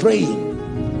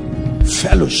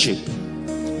fellowship.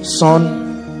 Son,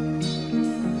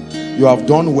 you have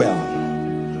done well.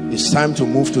 It's time to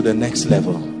move to the next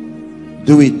level.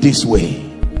 Do it this way.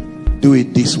 Do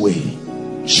it this way.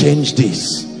 Change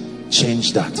this,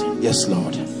 change that. Yes,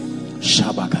 Lord. You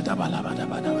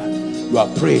are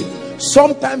praying.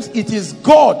 Sometimes it is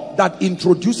God that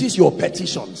introduces your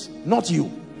petitions, not you.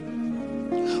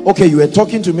 Okay, you were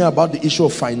talking to me about the issue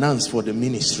of finance for the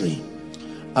ministry.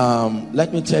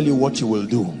 Let me tell you what you will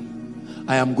do.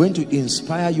 I am going to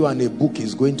inspire you, and a book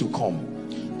is going to come.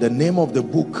 The name of the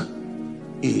book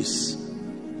is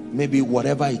maybe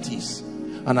whatever it is,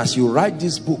 and as you write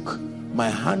this book, my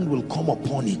hand will come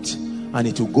upon it and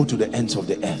it will go to the ends of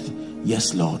the earth.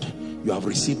 Yes, Lord, you have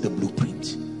received the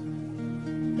blueprint.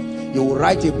 You will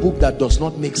write a book that does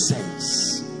not make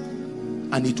sense,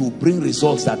 and it will bring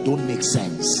results that don't make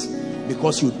sense,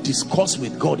 because you discuss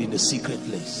with God in the secret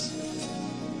place.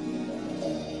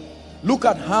 Look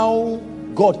at how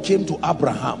God came to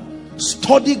Abraham.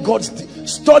 Study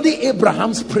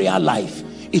Abraham's prayer life.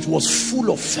 It was full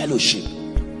of fellowship.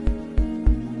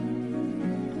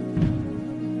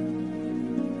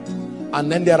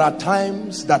 And then there are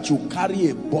times that you carry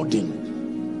a burden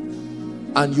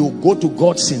and you go to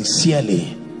God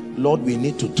sincerely. Lord, we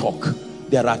need to talk.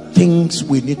 there are things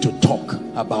we need to talk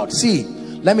about. See,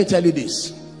 let me tell you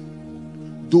this.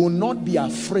 Do not be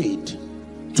afraid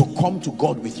to come to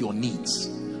God with your needs.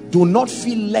 Do not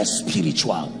feel less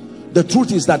spiritual. The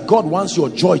truth is that God wants your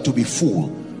joy to be full.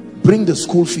 Bring the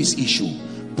school fees issue,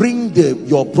 bring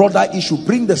your brother issue,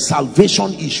 bring the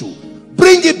salvation issue,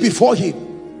 bring it before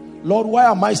him. Lord, why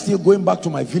am I still going back to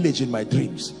my village in my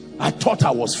dreams? I thought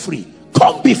I was free.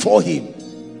 Come before him.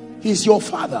 He's your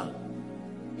father.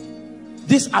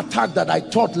 This attack that I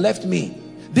thought left me,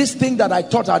 this thing that I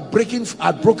thought I'd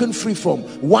broken free from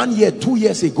 1 year, 2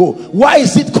 years ago, why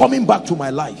is it coming back to my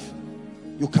life?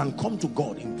 You can come to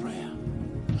God in prayer.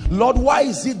 Lord, why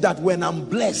is it that when I'm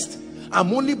blessed,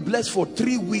 I'm only blessed for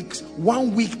 3 weeks,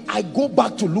 1 week, I go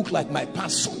back to look like my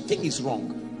past? Something is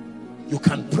wrong. You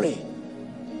can pray.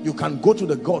 You can go to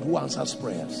the God who answers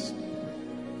prayers.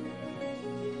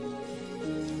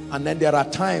 And then there are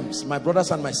times, my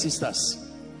brothers and my sisters,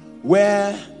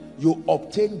 where you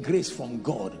obtain grace from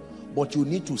God, but you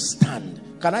need to stand.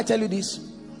 Can I tell you this?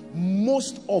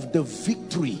 Most of the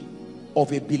victory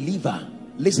of a believer,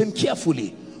 listen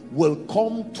carefully, will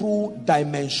come through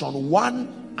dimension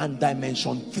 1 and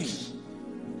dimension 3.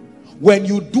 When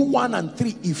you do 1 and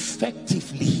 3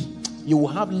 effectively, you will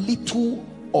have little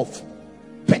of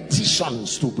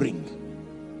petitions to bring.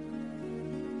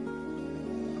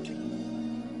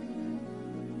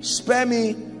 Spare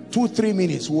me 2-3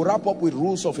 minutes. We'll wrap up with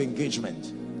rules of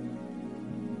engagement.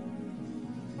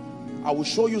 I will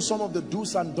show you some of the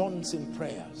do's and don'ts in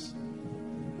prayers.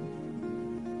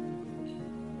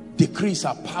 Decrees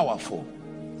are powerful.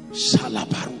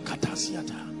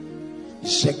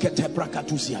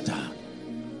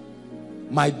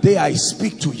 My day I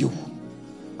speak to you.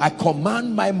 I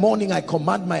command my morning, I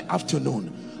command my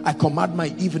afternoon, I command my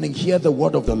evening. Hear the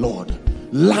word of the Lord.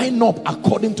 Line up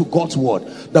according to God's word.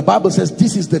 The Bible says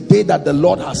this is the day that the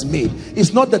Lord has made.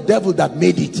 It's not the devil that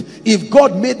made it. If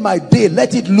God made my day,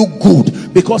 let it look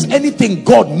good, because anything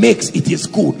God makes, it is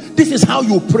good. This is how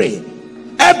you pray.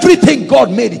 Everything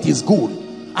God made, it is good.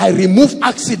 I remove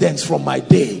accidents from my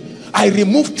day. I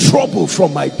remove trouble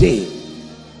from my day.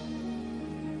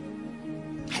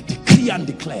 I decree and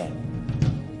declare,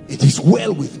 it is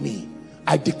well with me.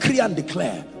 I decree and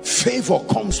declare, favor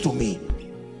comes to me.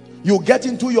 You get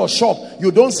into your shop,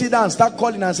 you don't sit down and start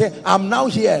calling and say, I'm now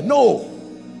here. No,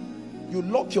 you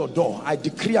lock your door. I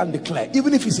decree and declare,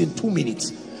 even if it's in 2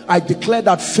 minutes, I declare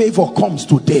that favor comes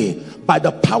today by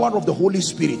the power of the Holy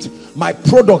Spirit. My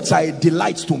products are a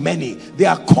delight to many. They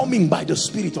are coming by the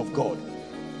Spirit of God.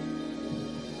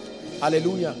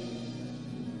 Hallelujah.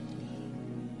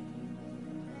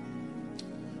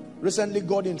 Recently,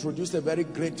 God introduced a very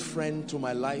great friend to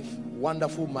my life.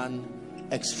 Wonderful man,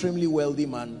 extremely wealthy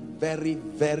man, very,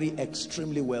 very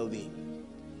extremely wealthy.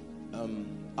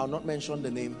 I'll not mention the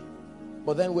name.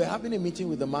 But then we're having a meeting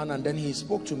with the man, and then he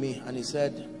spoke to me and he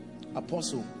said,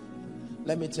 Apostle,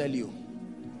 let me tell you,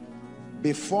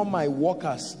 before my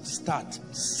workers start,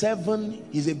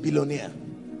 he's a billionaire,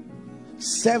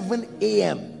 7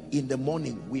 a.m. in the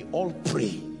morning, we all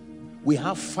pray. We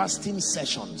have fasting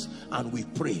sessions and we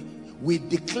pray. We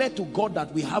declare to God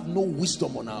that we have no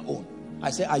wisdom on our own.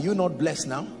 I say, are you not blessed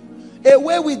now?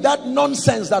 Away with that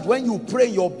nonsense that when you pray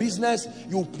your business,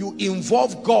 you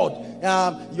involve God.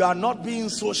 You are not being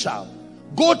social.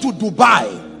 Go to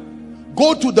Dubai,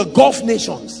 go to the Gulf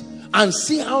nations, and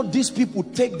see how these people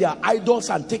take their idols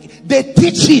and they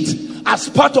teach it as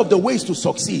part of the ways to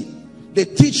succeed. They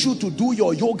teach you to do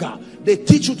your yoga. They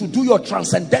teach you to do your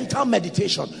transcendental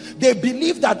meditation. They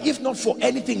believe that if not for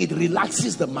anything, it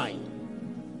relaxes the mind.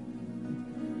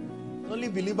 Only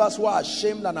believers who are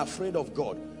ashamed and afraid of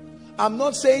God. I'm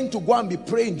not saying to go and be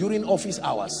praying during office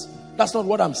hours. That's not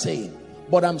what I'm saying.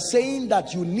 But I'm saying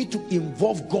that you need to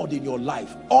involve God in your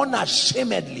life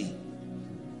unashamedly.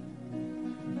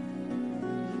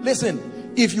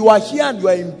 Listen, if you are here and you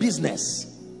are in business,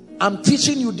 I'm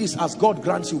teaching you this as God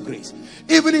grants you grace.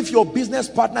 Even if your business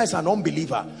partner is an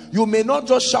unbeliever, you may not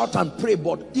just shout and pray,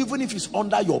 but even if it's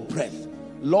under your breath,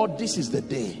 Lord, this is the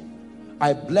day.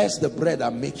 I bless the bread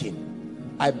I'm making.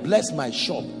 I bless my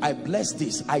shop. I bless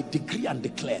this. I decree and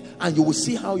declare. And you will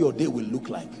see how your day will look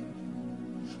like.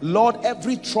 Lord,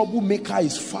 every troublemaker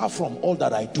is far from all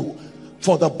that I do.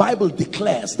 For the Bible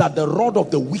declares that the rod of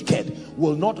the wicked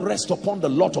will not rest upon the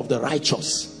lot of the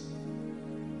righteous.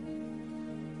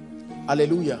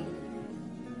 Hallelujah.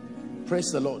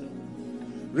 Praise the Lord.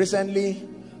 Recently,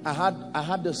 I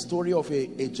had the story of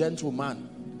a gentleman.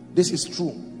 This is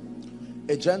true.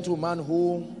 A gentleman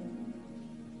who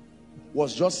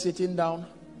was just sitting down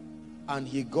and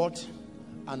he got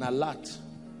an alert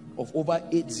of over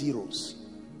 8 zeros.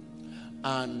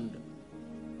 And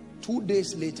 2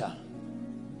 days later,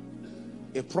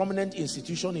 a prominent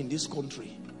institution in this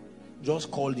country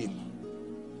just called him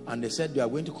and they said, they are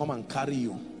going to come and carry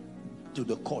you to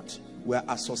the court. We are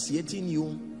associating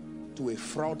you to a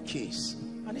fraud case.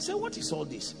 And he said, what is all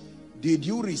this? Did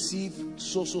you receive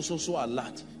so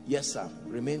alert? Yes, sir.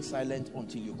 Remain silent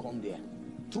until you come there.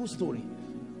 True story.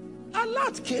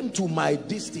 Alert came to my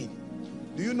destiny.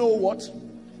 Do you know what?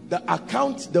 The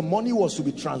account the money was to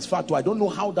be transferred to, I don't know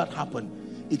how that happened.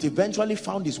 It eventually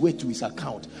found its way to his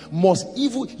account. Most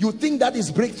evil. You think that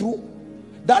is breakthrough?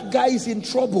 That guy is in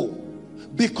trouble.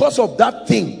 Because of that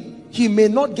thing, he may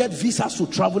not get visas to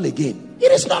travel again.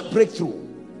 It is not breakthrough.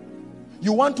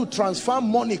 You want to transfer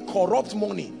money, corrupt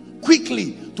money,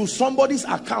 quickly to somebody's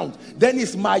account, then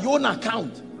it's my own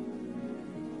account.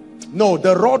 No,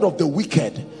 the rod of the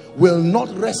wicked will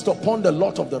not rest upon the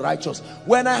lot of the righteous.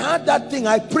 When I had that thing,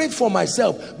 I prayed for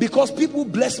myself, because people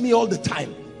bless me all the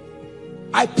time.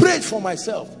 I prayed for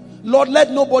myself. Lord,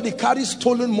 let nobody carry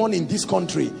stolen money in this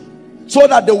country, so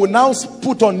that they will now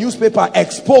put on newspaper,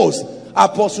 expose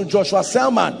Apostle Joshua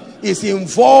Selman is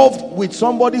involved with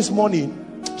somebody's money.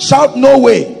 Shout no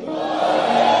way.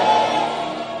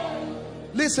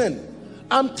 Listen,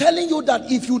 I'm telling you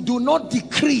that if you do not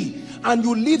decree and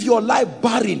you live your life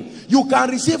barren, you can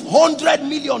receive 100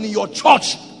 million in your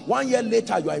church. 1 year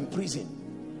later, you are in prison.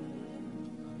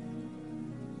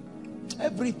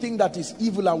 Everything that is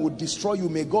evil and would destroy you,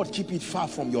 may God keep it far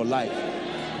from your life.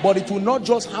 But it will not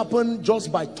just happen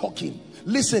just by talking.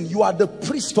 Listen, you are the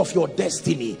priest of your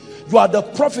destiny. You are the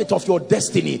prophet of your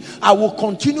destiny. I will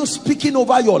continue speaking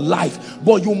over your life,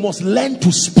 but you must learn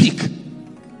to speak.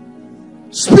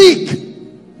 Speak.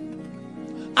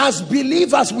 As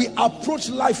believers, we approach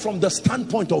life from the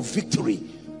standpoint of victory.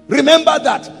 Remember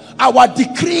that our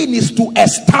decreeing is to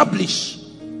establish.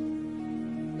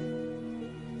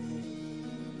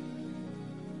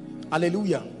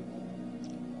 Hallelujah.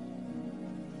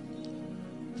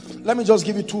 Let me just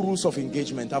give you 2 rules of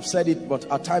engagement. I've said it, but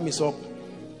our time is up.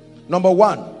 Number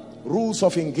 1, rules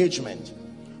of engagement.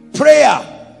 Prayer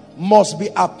must be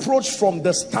approached from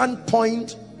the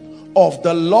standpoint of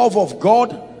the love of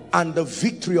God and the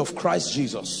victory of Christ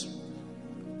Jesus.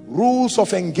 Rules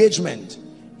of engagement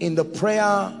in the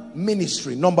prayer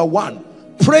ministry. Number 1,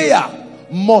 prayer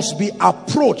must be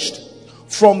approached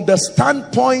from the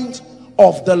standpoint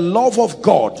of the love of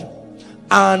God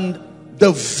and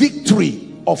the victory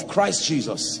of Christ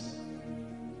Jesus.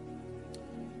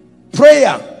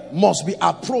 Prayer must be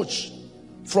approached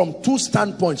from 2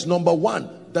 standpoints. Number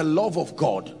 1, the love of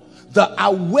God, the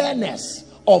awareness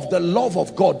of the love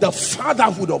of God, the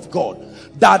fatherhood of God,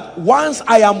 that once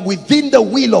I am within the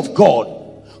will of God,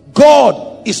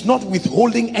 God is not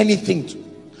withholding anything.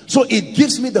 So it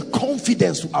gives me the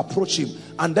confidence to approach him.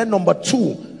 And then number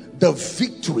 2, the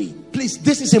victory. Please,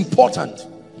 this is important.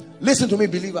 Listen to me,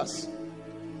 believers.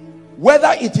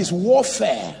 Whether it is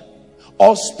warfare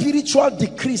or spiritual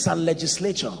decrees and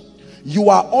legislature, you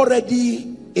are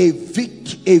already a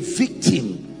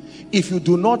victim if you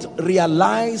do not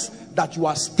realize that you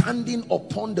are standing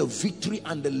upon the victory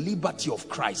and the liberty of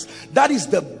Christ. That is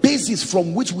the basis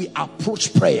from which we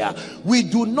approach prayer. We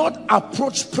do not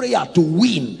approach prayer to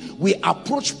win. We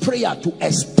approach prayer to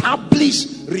establish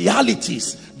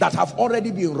realities that have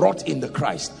already been wrought in the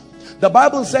Christ. The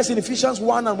Bible says in Ephesians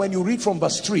 1, and when you read from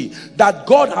verse 3, that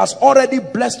God has already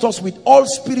blessed us with all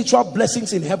spiritual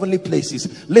blessings in heavenly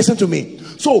places. Listen to me.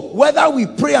 So whether we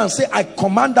pray and say, I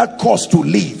command that cause to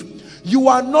leave, you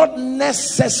are not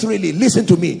necessarily, listen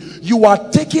to me, you are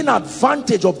taking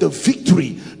advantage of the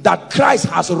victory that Christ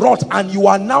has wrought, and you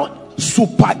are now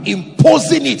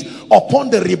superimposing it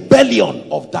upon the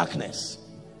rebellion of darkness.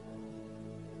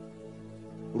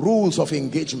 Rules of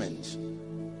engagement.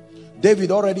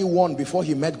 David already won before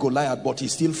he met Goliath, but he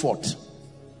still fought.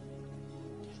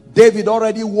 David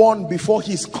already won before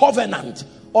his covenant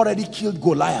already killed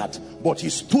Goliath, but he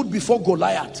stood before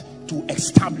Goliath to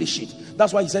establish it.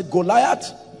 That's why he said,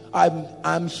 Goliath,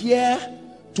 I'm here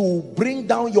to bring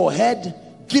down your head,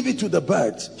 give it to the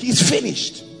birds. He's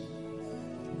finished.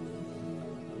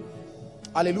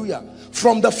 Hallelujah.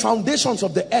 From the foundations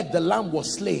of the earth, the lamb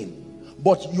was slain,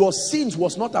 but your sins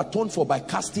was not atoned for by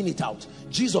casting it out.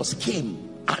 Jesus came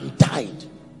and died.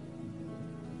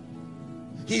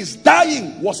 His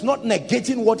dying was not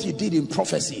negating what he did in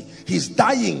prophecy. His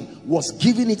dying was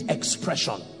giving it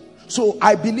expression. So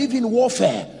I believe in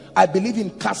warfare. I believe in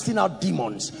casting out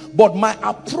demons. But my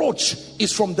approach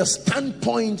is from the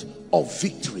standpoint of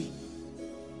victory.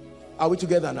 Are we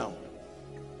together now?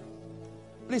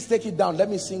 Please take it down. Let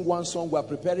me sing one song. We're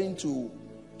preparing to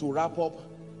wrap up.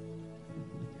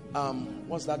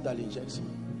 What's that, darling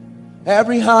Jackson?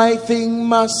 Every high thing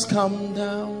must come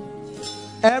down.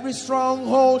 Every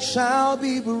stronghold shall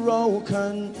be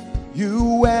broken.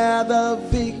 You wear the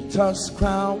victor's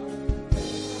crown.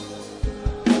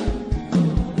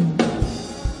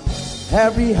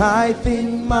 Every high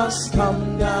thing must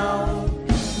come down.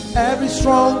 Every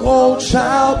stronghold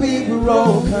shall be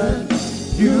broken.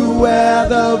 You wear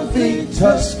the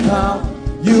victor's crown.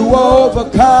 You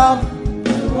overcome.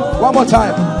 One more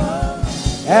time.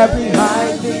 Every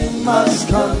high thing must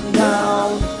come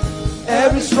down.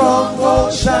 Every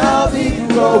stronghold shall be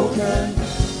broken.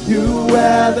 You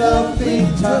wear the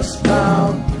victor's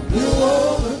crown. You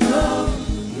overcome.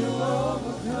 You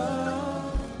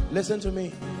overcome. Listen to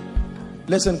me.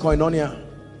 Listen, Koinonia.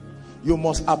 You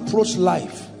must approach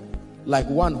life like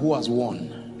one who has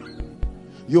won.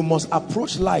 You must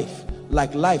approach life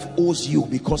like life owes you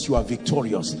because you are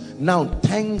victorious. Now,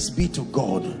 thanks be to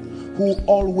God who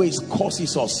always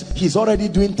causes us. He's already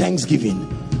doing thanksgiving.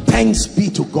 Thanks be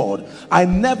to God. I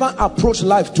never approach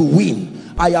life to win.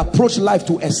 I approach life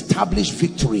to establish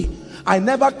victory. I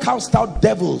never cast out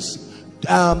devils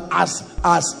as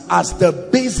the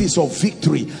basis of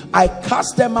victory. I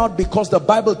cast them out because the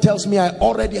Bible tells me I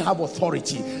already have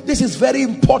authority. This is very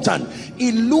important.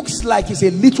 It looks like it's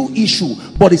a little issue,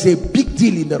 but it's a big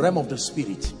deal in the realm of the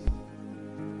spirit.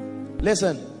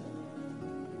 Listen,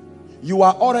 you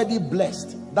are already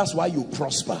blessed. That's why you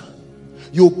prosper.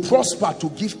 You prosper to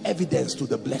give evidence to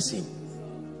the blessing.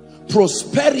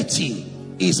 Prosperity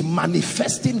is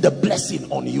manifesting the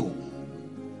blessing on you.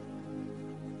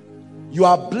 You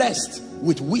are blessed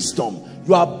with wisdom.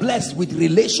 You are blessed with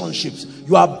relationships.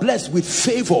 You are blessed with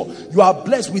favor. You are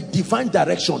blessed with divine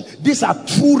direction. These are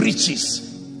true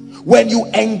riches. When you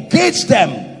engage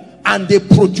them and they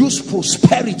produce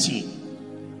prosperity,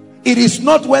 it is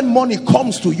not when money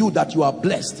comes to you that you are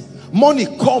blessed. Money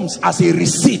comes as a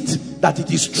receipt that it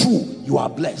is true you are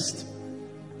blessed.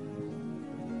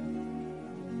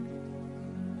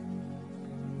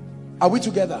 Are we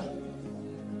together?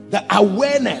 The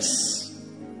awareness.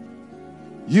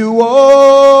 You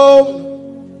own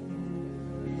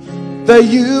the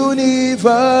universe.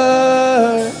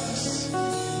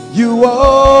 You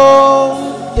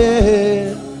own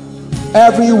it.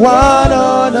 Everyone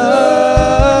on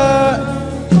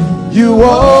earth. You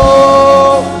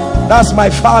own. That's my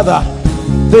Father.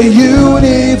 The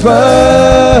universe.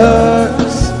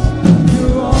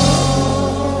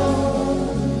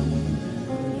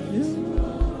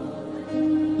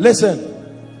 Listen.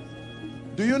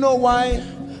 Do you know why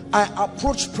I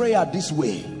approach prayer this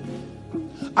way?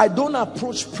 I don't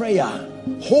approach prayer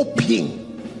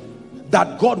hoping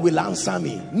that God will answer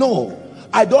me. No,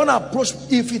 I don't approach.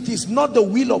 If it is not the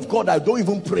will of God, I don't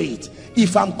even pray it.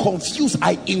 If I'm confused,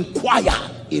 I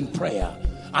inquire in prayer,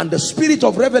 and the spirit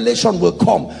of revelation will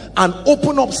come and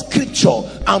open up scripture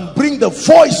and bring the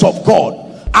voice of God.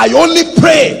 I only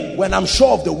pray when I'm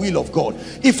sure of the will of God.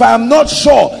 If I am not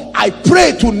sure, I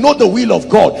pray to know the will of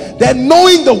God. Then,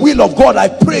 knowing the will of God, I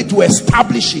pray to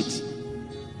establish it.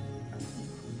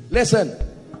 Listen,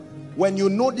 when you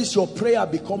know this, your prayer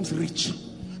becomes rich.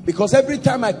 Because every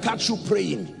time I catch you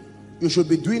praying, you should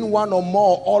be doing one or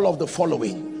more, all of the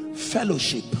following: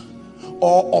 fellowship,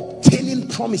 or obtaining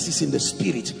promises in the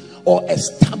spirit, or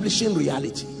establishing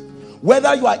reality.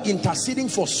 Whether you are interceding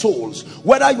for souls,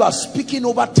 whether you are speaking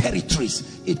over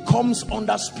territories, it comes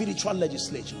under spiritual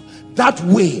legislation. That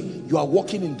way you are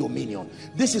walking in dominion.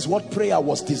 This is what prayer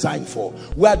was designed for.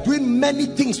 We are doing many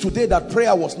things today that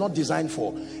prayer was not designed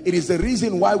for. It is the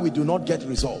reason why we do not get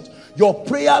results. Your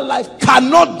prayer life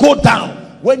cannot go down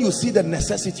when you see the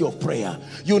necessity of prayer.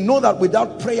 You know that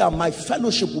without prayer, my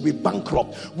fellowship will be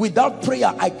bankrupt. Without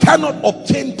prayer, I cannot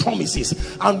obtain promises.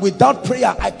 And without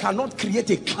prayer, I cannot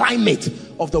create a climate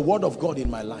of the word of God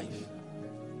in my life.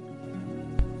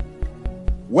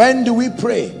 When do we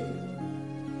pray?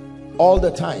 All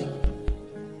the time.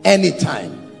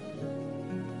 Anytime.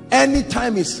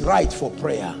 Anytime is right for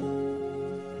prayer.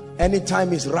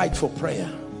 Anytime is right for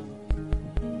prayer.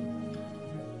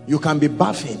 You can be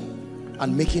bathing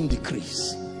and making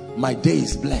decrees. My day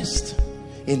is blessed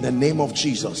in the name of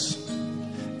Jesus.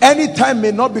 Any time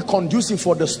may not be conducive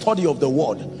for the study of the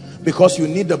word, because you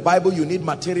need the Bible, you need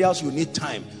materials, you need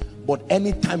time. But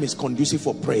any time is conducive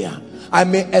for prayer. I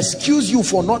may excuse you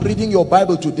for not reading your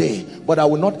Bible today, but I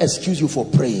will not excuse you for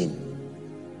praying.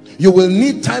 You will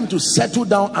need time to settle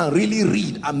down and really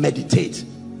read and meditate,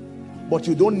 but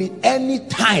you don't need any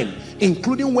time,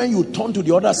 including when you turn to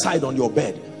the other side on your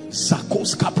bed. You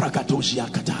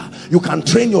can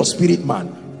train your spirit,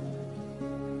 man.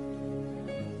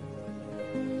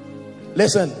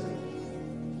 Listen,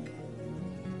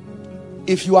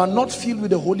 if you are not filled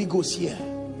with the Holy Ghost here,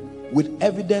 with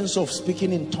evidence of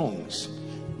speaking in tongues.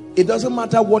 It doesn't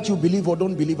matter what you believe or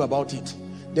don't believe about it.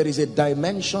 There is a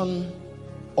dimension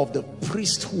of the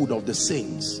priesthood of the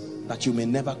saints that you may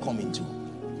never come into.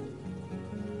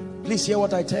 Please hear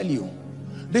what I tell you.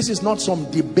 This is not some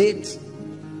debate.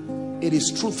 It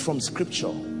is truth from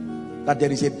scripture that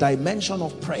there is a dimension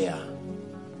of prayer.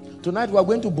 Tonight we are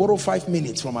going to borrow 5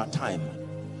 minutes from our time,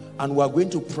 and we are going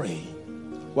to pray.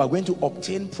 We are going to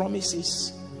obtain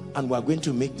promises, and we are going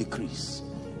to make decrees.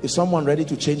 Is someone ready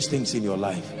to change things in your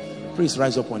life? Please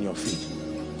rise up on your feet.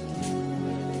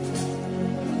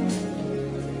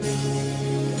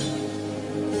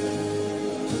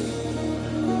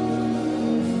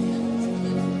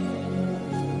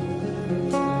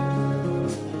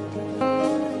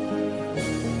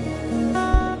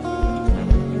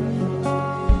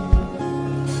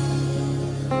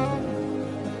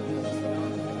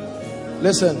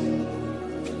 Listen,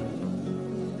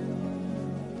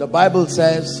 the Bible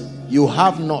says you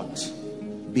have not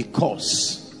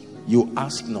because you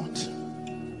ask not.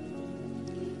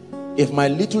 If my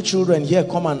little children here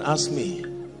come and ask me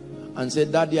and say,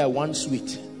 Daddy, I want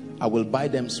sweet, I will buy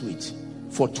them sweet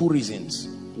for 2 reasons.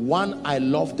 1, I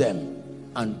love them,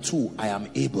 and 2, I am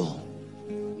able.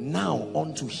 Now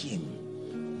unto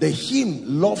him. The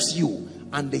him loves you,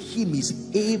 and the him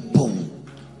is able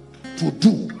to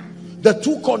do. The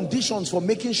 2 conditions for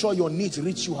making sure your needs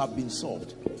reach you have been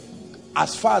solved.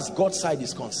 As far as God's side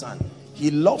is concerned,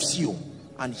 he loves you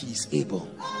and he is able.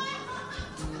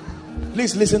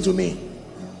 Please listen to me.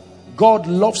 God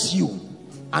loves you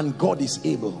and God is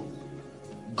able.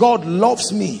 God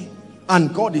loves me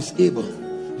and God is able.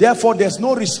 Therefore, there's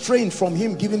no restraint from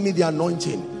him giving me the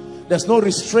anointing. There's no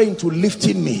restraint to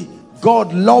lifting me.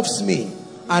 God loves me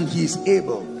and he is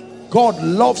able. God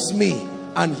loves me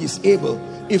and he is able.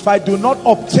 If I do not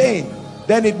obtain,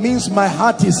 then it means my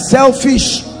heart is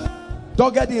selfish,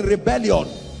 dogged in rebellion,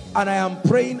 and I am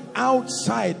praying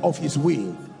outside of his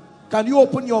will. Can you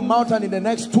open your mouth and in the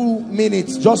next 2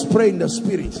 minutes just pray in the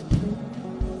spirit?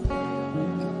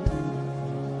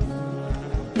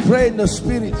 Pray in the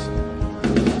spirit.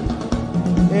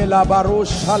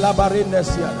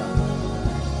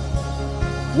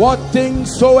 What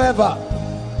things soever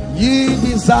ye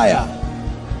desire,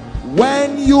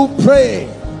 when you pray,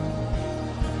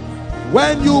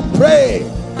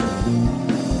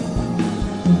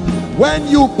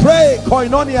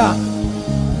 koinonia,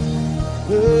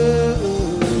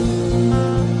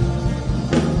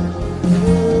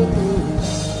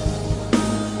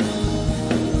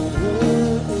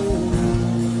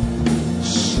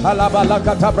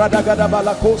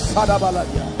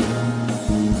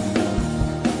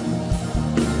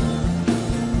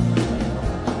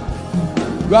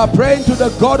 you are praying to the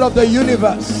God of the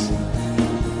universe,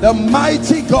 the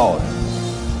mighty God.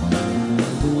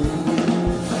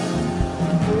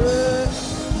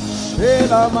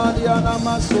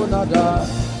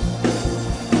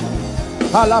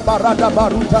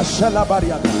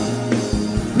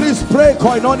 Please pray,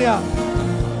 koinonia.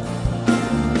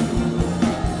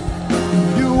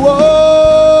 You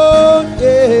own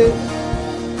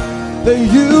the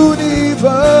universe.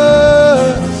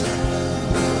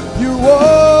 You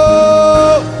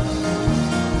own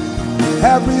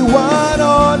everyone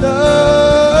on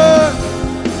earth.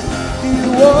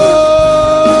 You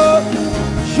own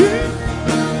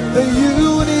the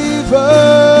universe.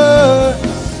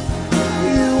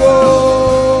 You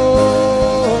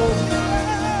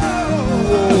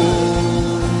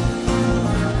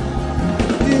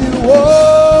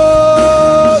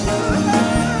own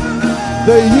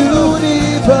the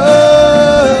universe.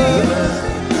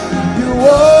 You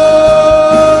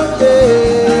own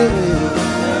it.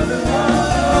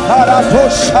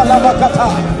 Haratos shalabakata.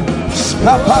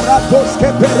 Skaparatos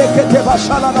keperekete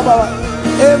bashalanaba.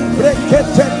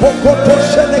 Embrekete pokoto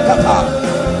shelekata.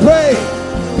 Pray.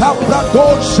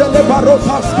 Kapratos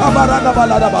shelebarotas kamarana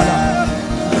baladabala.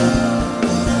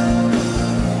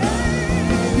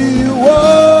 You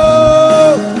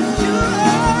own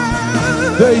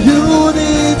the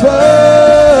universe.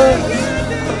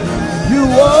 You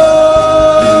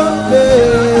own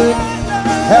it.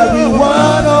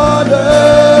 Everyone on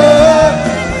earth.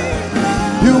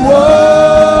 You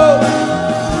own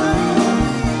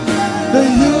the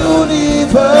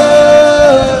universe.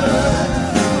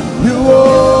 You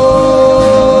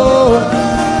own.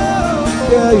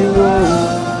 Yeah, you own.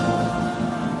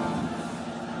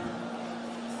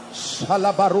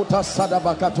 Shalabaruta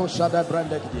sadabakato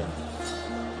shadabrandekia.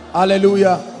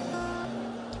 Hallelujah.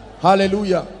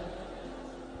 Hallelujah.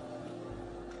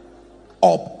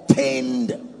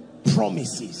 Obtained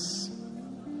promises.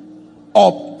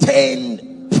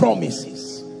 Obtained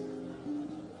promises.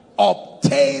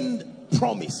 obtained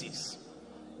promises.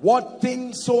 What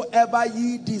things soever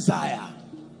ye desire,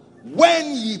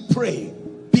 when ye pray,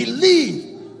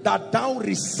 believe that thou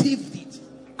received it,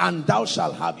 and thou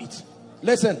shalt have it.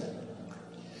 Listen,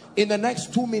 in the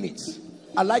next 2 minutes,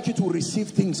 I'd like you to receive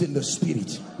things in the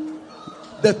spirit.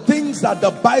 The things that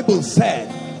the Bible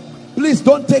said. Please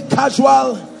don't take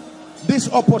casual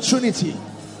this opportunity.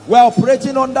 We're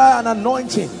operating under an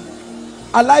anointing.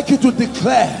 I'd like you to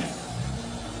declare,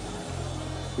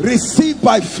 receive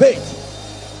by faith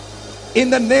in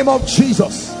the name of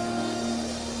Jesus.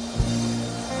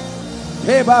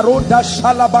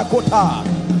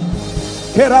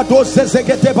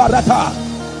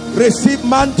 Receive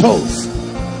mantles,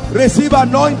 receive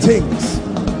anointings,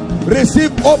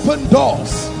 receive open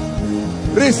doors,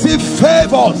 receive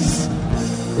favors,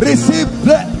 receive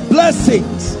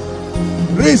blessings,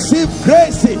 receive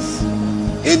graces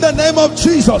in the name of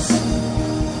Jesus.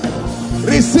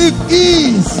 Receive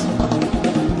ease.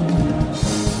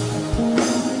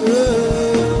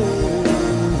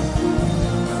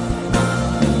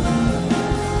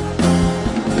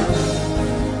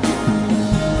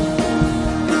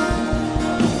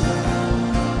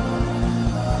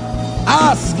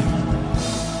 Ask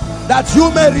that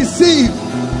you may receive,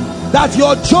 that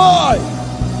your joy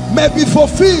may be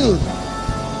fulfilled.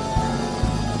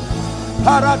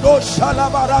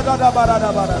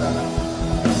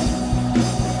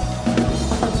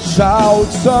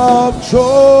 Shouts of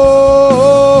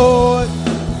joy.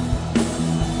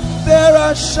 There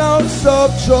are shouts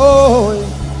of joy.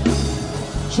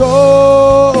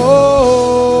 Joy.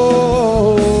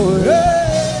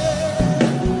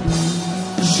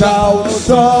 Shouts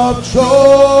of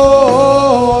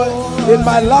joy in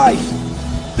my life.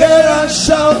 There are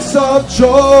shouts of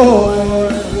joy.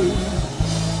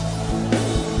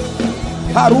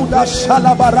 Karuda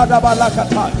shalabarada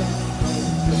balakata.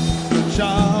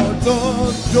 Shouts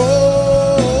of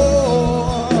joy.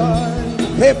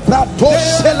 Hebrato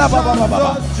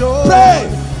shelababa. Pray.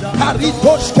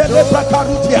 Karitosh kelebra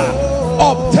karutia.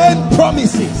 Obtain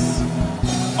promises.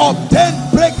 Obtain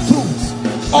breakthroughs.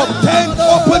 Obtain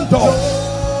open doors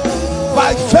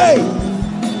by faith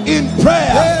in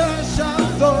prayer. There are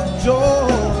shouts of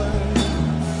joy.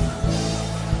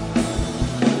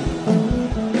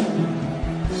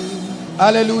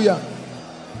 Hallelujah.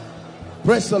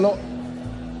 Praise the Lord.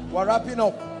 We're wrapping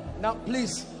up now.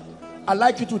 Please, I'd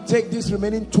like you to take this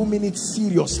remaining 2 minutes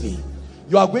seriously.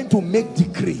 You are going to make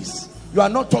decrees. You are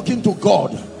not talking to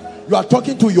God. You are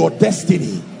talking to your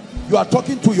destiny. You are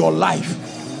talking to your life.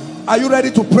 Are you ready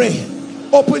to pray?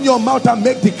 Open your mouth and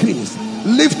make decrees.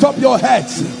 Lift up your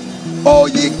heads, O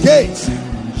ye gates.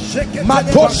 Lift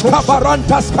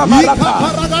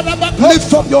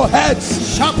up your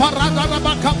heads.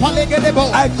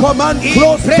 I command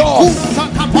closed doors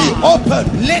be open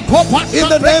in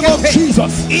the name of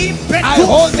Jesus. I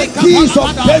hold the keys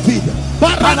of David,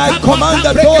 and I command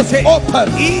the doors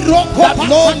open that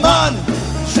no man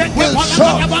will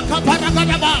shut.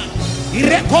 I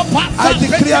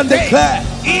decree and declare,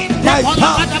 my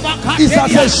path is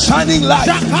as a shining light.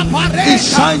 It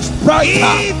shines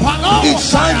brighter. It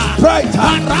shines brighter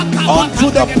unto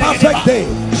the perfect day.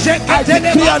 I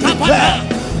decree and declare,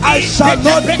 I shall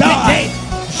not die.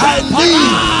 I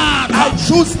live. I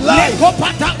choose life.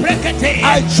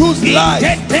 I choose life. I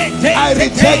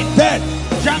reject death,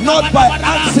 not by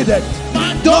accident,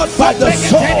 not by the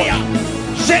sword.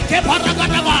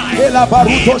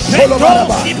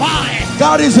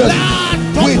 Garrison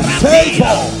with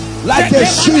favor like a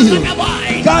shield.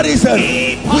 Garrison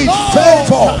with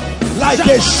favor like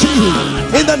a shield.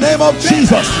 In the name of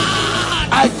Jesus,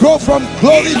 I grow from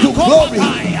glory to glory.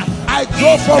 I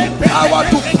grow from power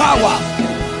to power.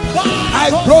 I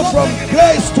grow from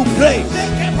grace to grace,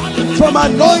 from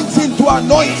anointing to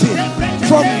anointing,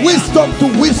 from wisdom to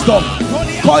wisdom.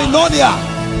 Koinonia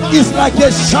is like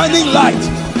a shining light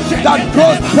that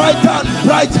grows brighter and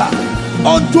brighter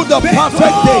unto the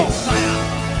perfect day.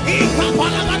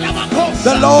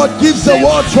 The Lord gives the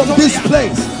word from this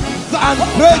place, and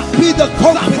great be the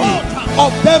company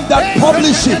of them that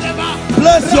publish it.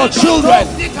 Bless your children,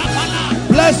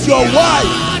 bless your wife,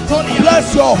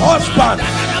 bless your husband,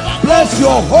 bless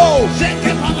your home,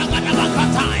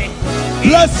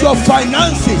 bless your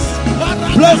finances,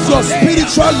 bless your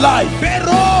spiritual life.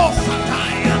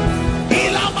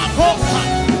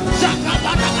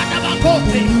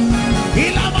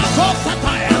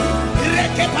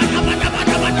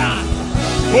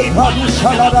 We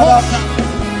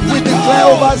declare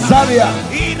over Zaria,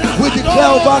 we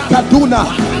declare over Kaduna,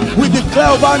 we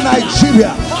declare over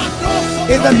Nigeria,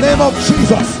 in the name of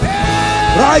Jesus,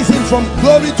 rising from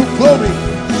glory to glory.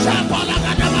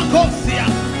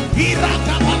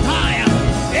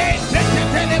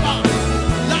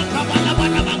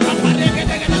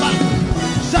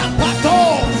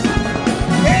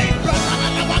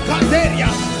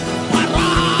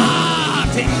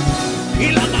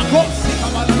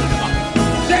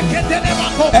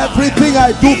 Everything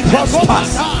I do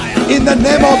prospers in the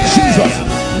name of Jesus.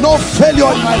 No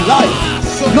failure in my life,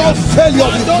 no failure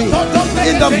with me,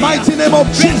 in the mighty name of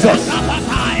Jesus.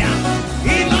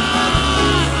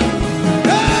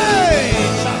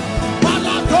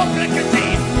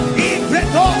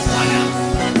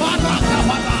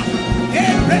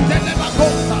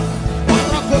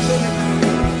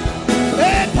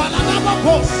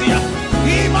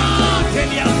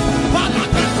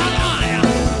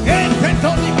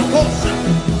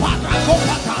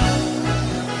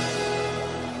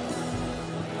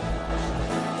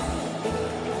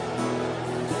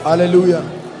 Hallelujah.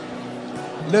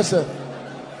 Listen,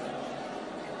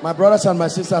 my brothers and my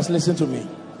sisters, listen to me.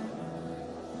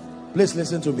 Please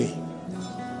listen to me.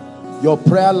 Your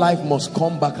prayer life must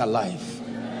come back alive.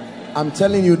 I'm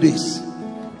telling you this.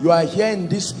 You are here in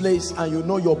this place and you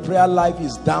know your prayer life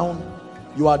is down.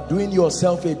 You are doing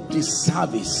yourself a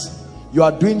disservice. You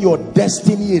are doing your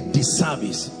destiny a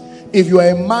disservice. If you are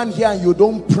a man here and you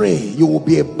don't pray, you will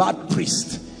be a bad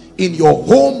priest in your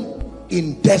home,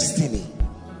 in destiny.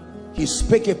 He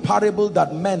spake a parable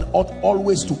that men ought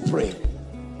always to pray.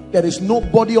 There is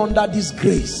nobody under this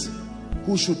grace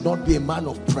who should not be a man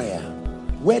of prayer.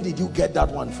 Where did you get that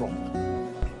one from?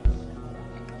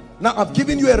 Now I've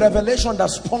given you a revelation that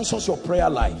sponsors your prayer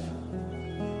life.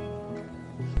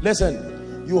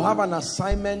 Listen, you have an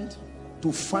assignment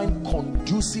to find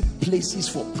conducive places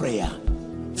for prayer.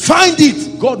 Find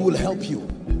it. God will help you.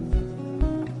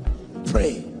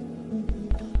 Pray.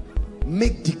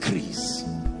 Make decrees.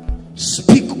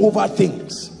 Speak over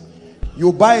things.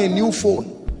 You buy a new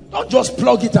phone, don't just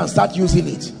plug it and start using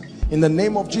it. In the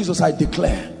name of Jesus, I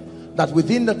declare that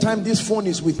within the time this phone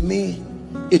is with me,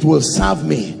 it will serve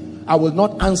me. I will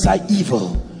not answer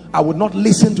evil. I will not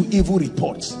listen to evil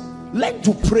reports. Learn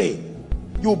to pray.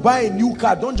 You buy a new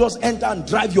car, don't just enter and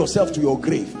drive yourself to your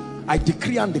grave. I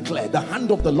decree and declare the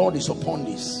hand of the Lord is upon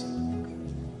this.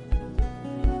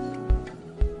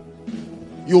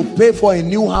 You pay for a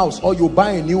new house or you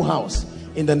buy a new house,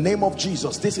 in the name of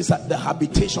Jesus, this is the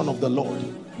habitation of the Lord.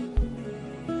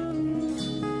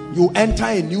 You enter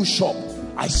a new shop,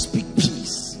 I speak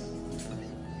peace.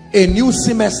 A new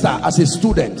semester as a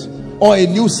student or a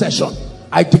new session,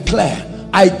 I declare,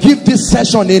 I give this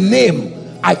session a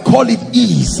name. I call it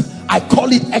ease. I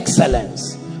call it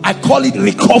excellence. I call it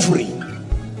recovery.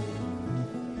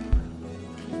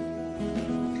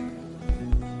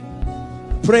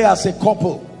 Pray as a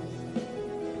couple.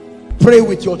 Pray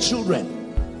with your children.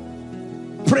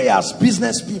 Pray as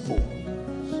business people.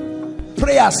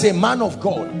 Pray as a man of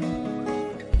God.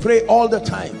 Pray all the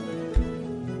time.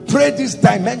 Pray these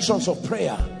dimensions of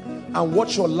prayer and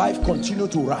watch your life continue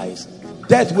to rise.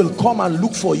 Death will come and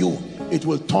look for you. It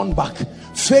will turn back.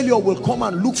 Failure will come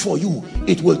and look for you.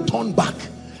 It will turn back.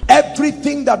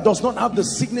 Everything that does not have the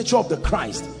signature of the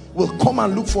Christ will come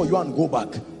and look for you and go back.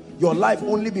 Your life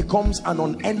only becomes an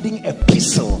unending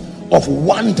epistle of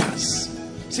wonders.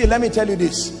 See, let me tell you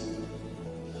this.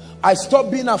 I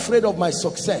stopped being afraid of my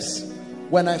success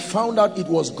when I found out it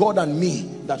was God and me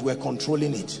that were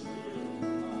controlling it.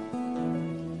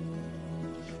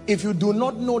 If you do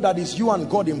not know that it's you and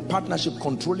God in partnership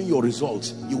controlling your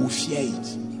results, you will fear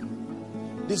it.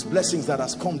 These blessings that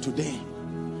has come today,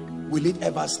 will it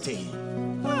ever stay?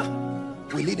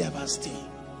 Will it ever stay?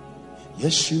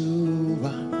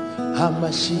 Yeshua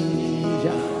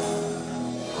HaMashiach.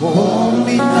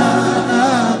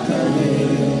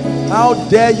 How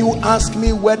dare you ask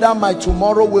me whether my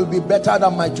tomorrow will be better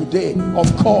than my today?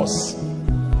 Of course.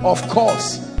 Of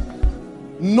course.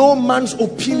 No man's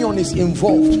opinion is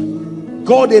involved.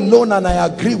 God alone, and I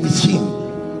agree with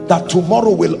him that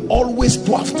tomorrow will always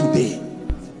dwarf today.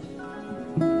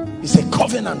 It's a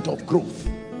covenant of growth.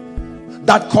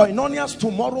 That koinonia's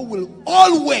tomorrow will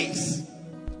always,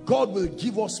 God will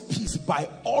give us peace by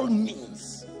all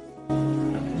means.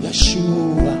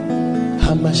 Yeshua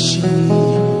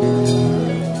HaMashiach.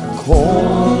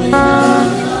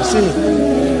 See,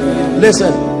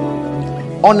 listen,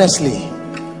 honestly,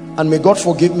 and may God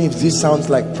forgive me if this sounds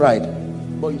like pride,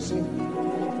 but you see,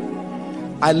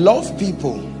 I love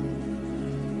people,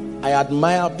 I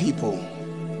admire people,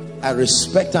 I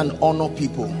respect and honor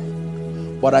people,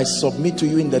 but I submit to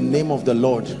you in the name of the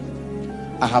Lord,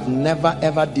 I have never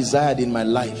ever desired in my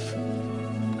life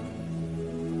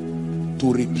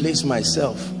to replace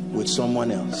myself with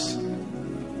someone else.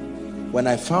 When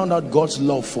I found out God's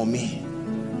love for me,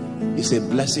 It's a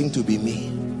blessing to be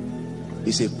me.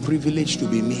 It's a privilege to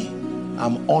be me.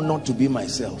 I'm honored to be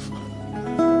myself.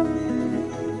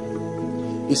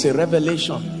 It's a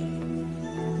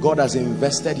revelation. God has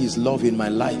invested his love in my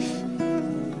life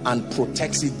and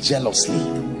protects it jealously.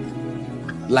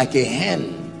 Like a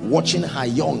hen watching her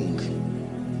young.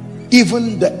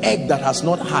 Even the egg that has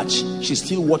not hatched, she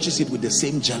still watches it with the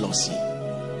same jealousy.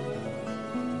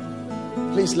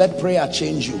 Please let prayer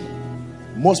change you.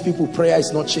 Most people, prayer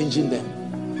is not changing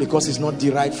them because it's not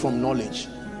derived from knowledge.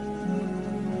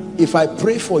 If I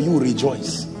pray for you,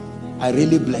 rejoice. I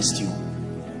really blessed you,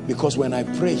 because when I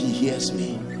pray, he hears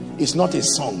me. It's not a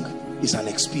song, it's an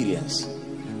experience.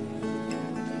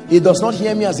 He does not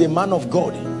hear me as a man of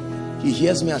God. He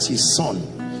hears me as his son.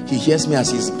 He hears me as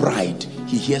his bride.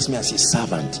 He hears me as his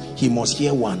servant. He must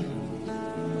hear one.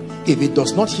 If he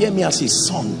does not hear me as his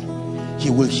son, he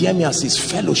will hear me as his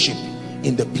fellowship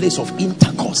in the place of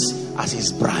intercourse, as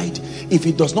his bride. If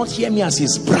he does not hear me as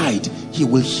his bride, he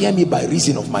will hear me by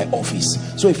reason of my office.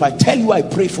 So if I tell you I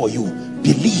pray for you,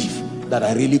 believe that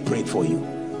I really prayed for you.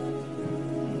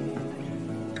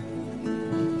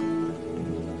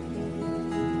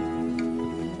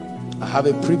 I have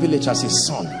a privilege as his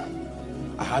son.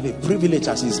 I have a privilege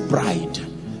as his bride,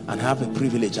 and I have a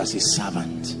privilege as his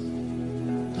servant.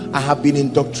 I have been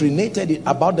indoctrinated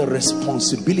about the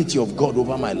responsibility of God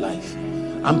over my life.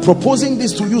 I'm proposing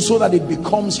this to you so that it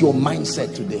becomes your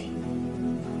mindset today.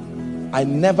 I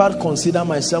never consider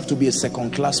myself to be a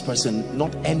second-class person,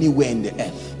 not anywhere in the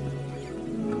earth.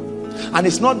 And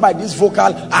it's not by this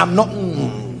vocal, I'm not,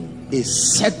 a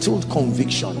settled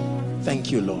conviction.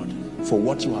 Thank you, Lord, for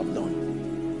what you have done.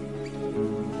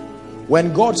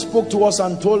 When God spoke to us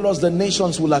and told us the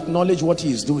nations will acknowledge what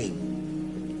he is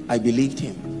doing, I believed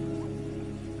him.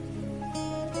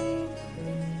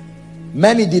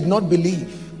 Many did not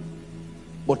believe,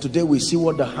 but today we see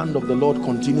what the hand of the Lord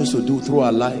continues to do through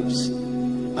our lives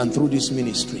and through this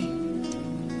ministry.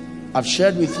 I've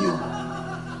shared with you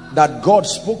that God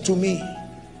spoke to me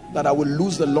that I will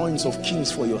lose the loins of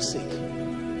kings for your sake.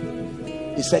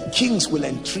 He said kings will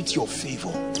entreat your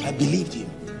favor. I believed him.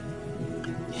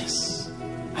 Yes,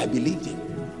 I believed him.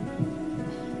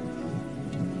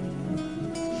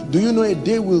 Do you know a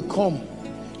day will come,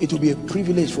 it will be a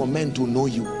privilege for men to know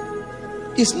you.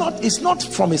 It's not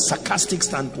from a sarcastic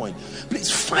standpoint. Please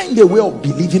find a way of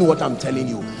believing what I'm telling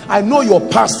you. I know your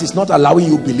past is not allowing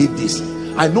you to believe this.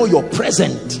 I know your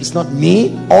present is not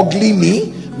me, ugly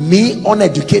me,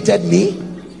 uneducated me.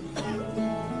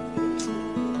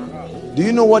 Do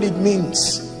you know what it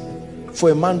means for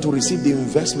a man to receive the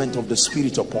investment of the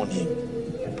Spirit upon him?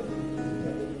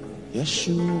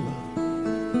 Yeshua,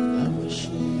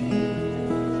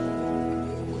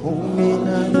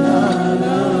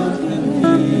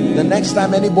 the next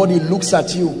time anybody looks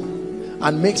at you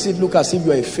and makes it look as if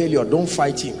you're a failure, don't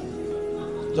fight him.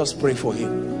 Just pray for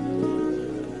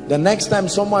him. The next time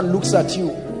someone looks at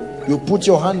you, you put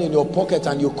your hand in your pocket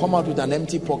and you come out with an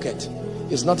empty pocket.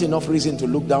 It's not enough reason to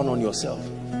look down on yourself.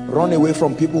 Run away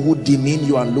from people who demean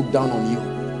you and look down on you.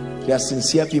 They are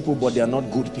sincere people, but they are not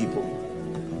good people.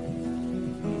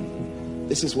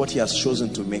 This is what he has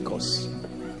chosen to make us.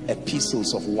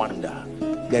 Epistles of wonder.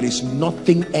 There is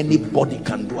nothing anybody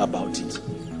can do about it.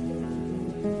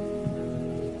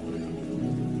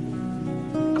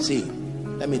 See,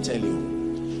 let me tell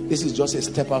you, this is just a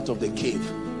step out of the cave.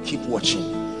 Keep watching.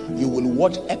 You will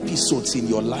watch episodes in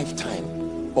your lifetime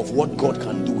of what God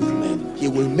can do with men. He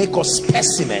will make us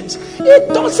specimens. It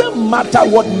doesn't matter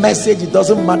what message, it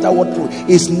doesn't matter what truth.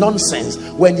 It's nonsense.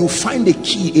 When you find a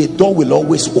key, a door will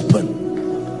always open.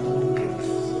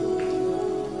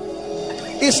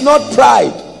 It's not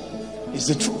pride, it's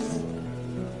the truth.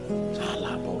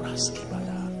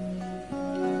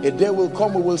 A day will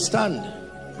come, we will stand,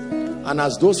 and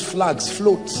as those flags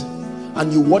float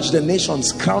and you watch the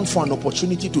nations crown for an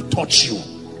opportunity to touch you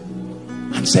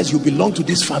and says you belong to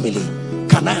this family,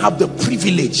 can I have the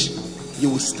privilege? You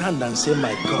will stand and say,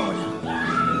 my God.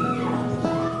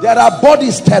 There are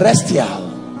bodies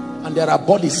terrestrial and there are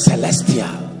bodies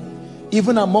celestial.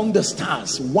 Even among the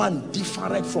stars, one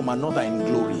different from another in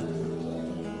glory.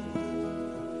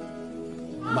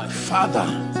 My Father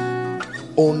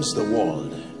owns the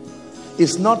world.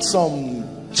 It's not some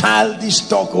childish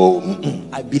talk. Oh,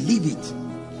 I believe it.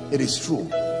 It is true.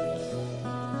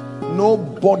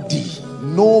 Nobody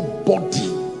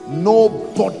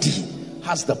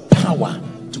has the power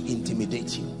to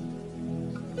intimidate you.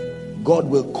 God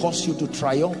will cause you to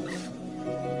triumph.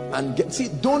 And see,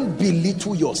 don't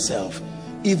belittle yourself.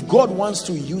 If God wants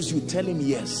to use you, tell him,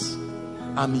 yes,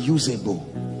 I'm usable.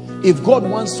 If God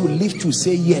wants to lift you,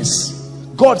 say, yes,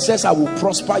 God says I will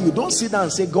prosper you, don't sit down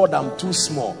and say, God, I'm too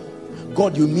small.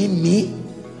 God, you mean me?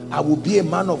 I will be a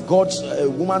man of God's, a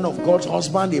woman of God's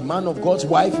husband, a man of God's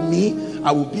wife. Me,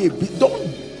 I will be a big.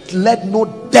 Don't let no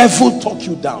devil talk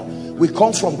you down. We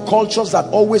come from cultures that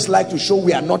always like to show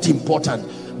we are not important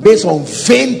based on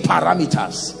vain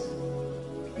parameters.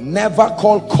 Never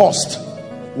call cost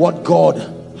what God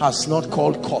has not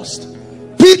called cost.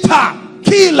 Peter,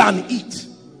 kill and eat.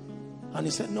 And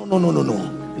he said, no.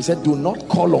 He said, do not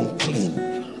call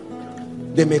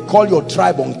unclean. They may call your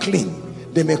tribe unclean.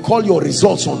 They may call your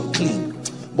results unclean.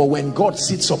 But when God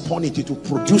sits upon it, it will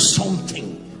produce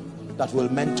something that will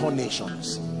mentor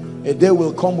nations. A day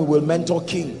will come, we will mentor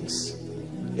kings.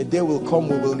 A day will come,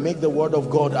 we will make the word of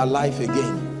God alive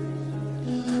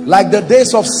again. Like the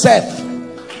days of Seth,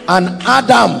 and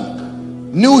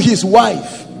Adam knew his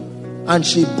wife, and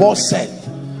she bore Seth,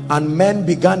 and men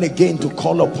began again to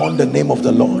call upon the name of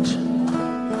the Lord.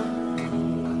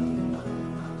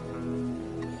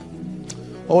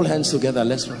 All hands together,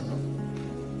 let's run.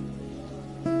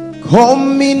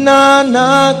 Komina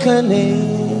nakane,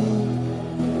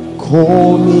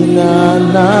 komina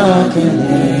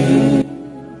nakane,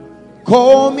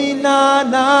 komina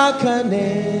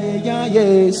nakane, ya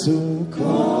Yesu,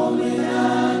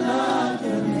 komina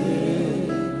nakane,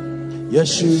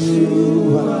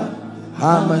 Yeshua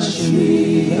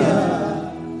HaMashiach,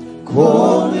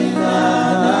 komina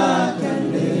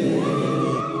nakane,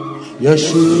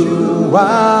 Yeshua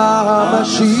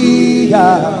HaMashiach.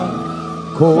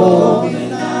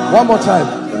 One more time.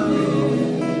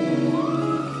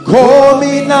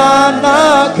 Komina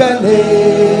nakane,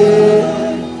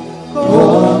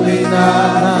 komina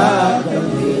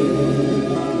nakane,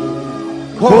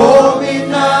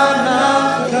 komina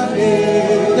nakane,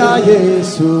 ya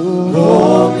Yesu,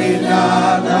 komina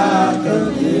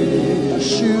nakane,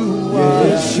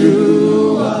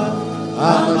 Yeshua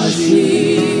HaMashiach,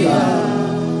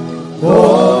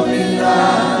 komina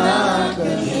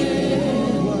nakane,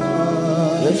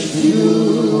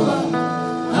 Yeshua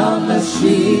HaMashiach,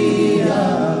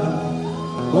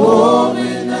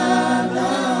 komina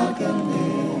nakane.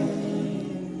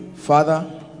 Father,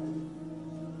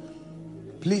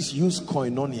 please use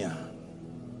koinonia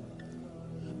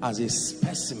as a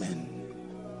specimen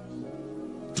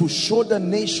to show the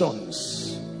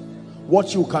nations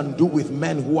what you can do with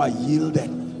men who are yielded.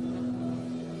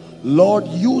 Lord,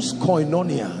 use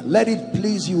koinonia. Let it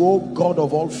please you, O God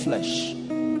of all flesh,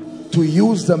 to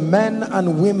use the men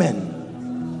and women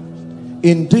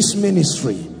in this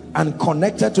ministry and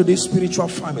connected to this spiritual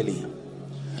family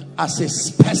as a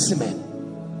specimen.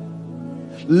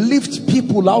 Lift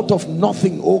people out of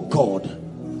nothing, oh God,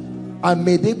 and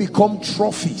may they become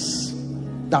trophies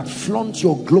that flaunt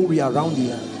your glory around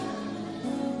the earth.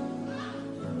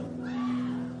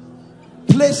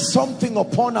 Place something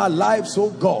upon our lives,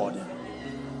 oh God,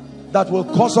 that will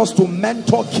cause us to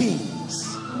mentor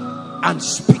kings and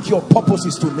speak your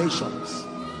purposes to nations.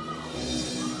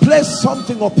 Place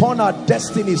something upon our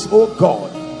destinies, oh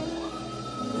God,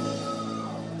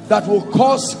 that will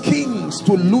cause kings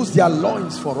to lose their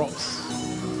loins for us.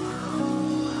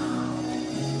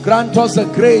 Grant us the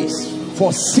grace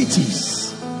for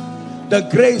cities, the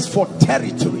grace for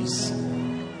territories,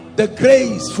 the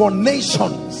grace for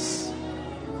nations,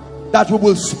 that we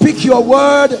will speak your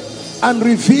word and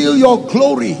reveal your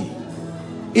glory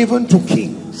even to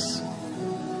kings.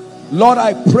 Lord,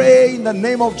 I pray in the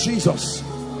name of Jesus,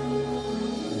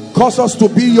 cause us to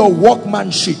be your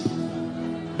workmanship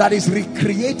that is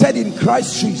recreated in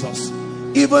Christ Jesus,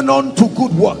 even unto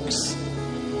good works.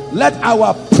 Let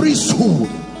our priesthood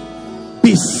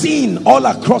be seen all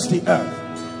across the earth.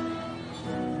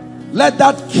 Let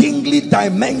that kingly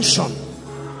dimension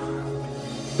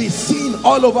be seen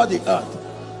all over the earth.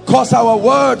 Cause our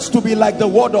words to be like the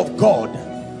word of God.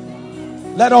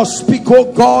 Let us speak, oh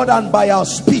God, and by our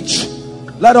speech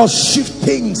let us shift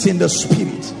things in the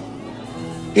spirit.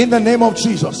 In the name of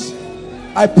Jesus,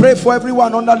 I pray for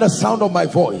everyone under the sound of my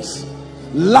voice,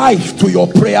 life to your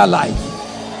prayer life.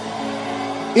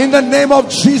 In the name of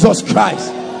Jesus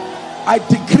Christ, I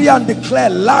decree and declare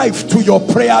life to your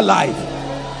prayer life.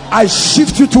 I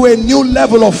shift you to a new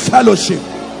level of fellowship.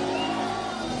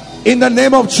 In the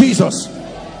name of Jesus,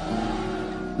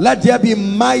 let there be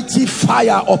mighty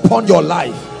fire upon your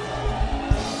life.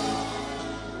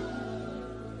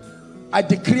 I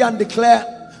decree and declare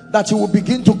that you will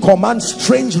begin to command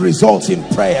strange results in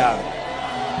prayer.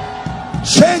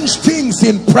 Change things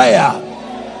in prayer.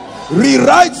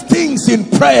 Rewrite things in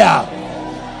prayer.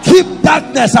 Keep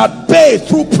darkness at bay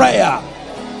through prayer.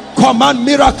 Command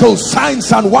miracles,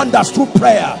 signs and wonders through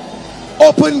prayer.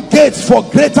 Open gates for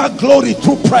greater glory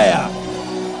through prayer.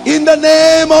 In the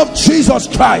name of Jesus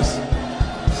Christ,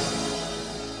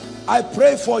 I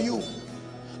pray for you,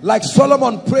 like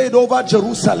Solomon prayed over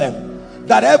Jerusalem,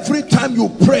 that every time you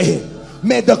pray,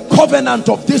 may the covenant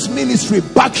of this ministry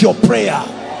back your prayer.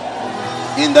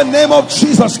 In the name of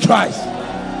Jesus Christ,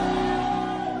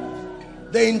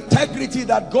 the integrity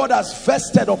that God has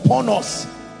vested upon us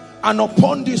and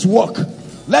upon this work,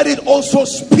 let it also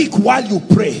speak while you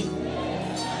pray.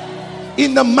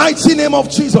 In the mighty name of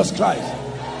Jesus Christ,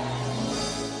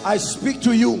 I speak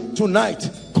to you tonight.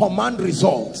 Command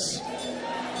results.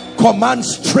 Command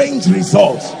strange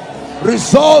results.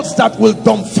 Results that will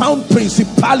dumbfound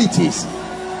principalities.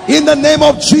 In the name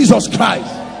of Jesus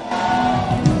Christ.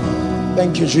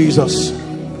 Thank you, Jesus.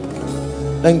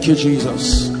 Thank you,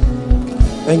 Jesus.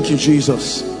 Thank you,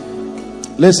 Jesus.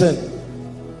 Listen,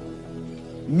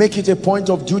 make it a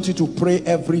point of duty to pray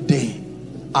every day.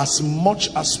 As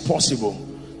much as possible,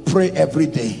 pray every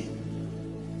day.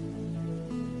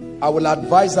 I will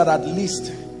advise that at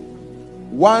least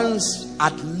once,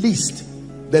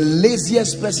 the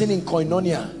laziest person in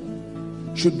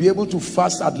Koinonia should be able to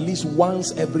fast at least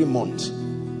once every month.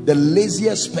 The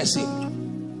laziest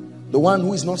person, the one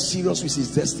who is not serious with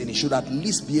his destiny, should at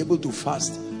least be able to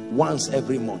fast once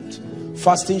every month.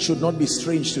 Fasting should not be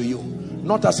strange to you,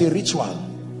 not as a ritual,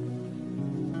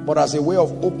 but as a way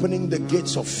of opening the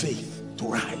gates of faith to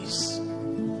rise.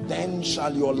 Then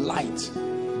shall your light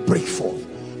break forth,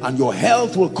 and your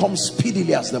health will come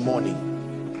speedily as the morning.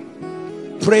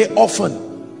 Pray often.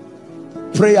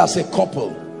 Pray as a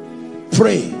couple.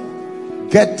 Pray.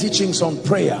 Get teachings on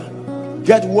prayer.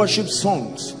 Get worship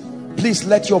songs. Please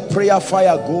let your prayer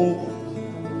fire go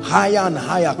higher and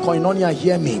higher. Koinonia,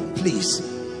 hear me, please.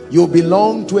 You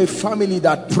belong to a family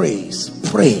that prays.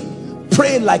 Pray.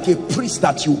 Pray like a priest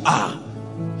that you are.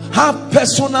 Have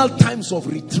personal times of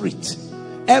retreat.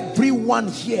 Everyone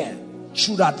here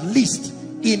should at least,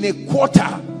 in a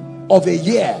quarter of a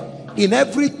year, in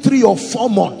every 3 or 4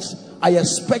 months, I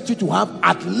expect you to have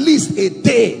at least a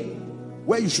day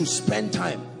where you should spend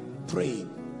time praying.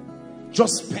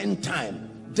 Just spend time.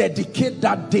 Dedicate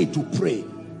that day to pray.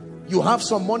 You have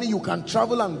some money, you can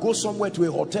travel and go somewhere to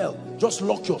a hotel. Just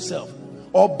lock yourself,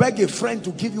 or beg a friend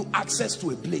to give you access to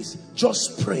a place.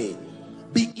 Just pray.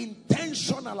 Be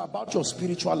intentional about your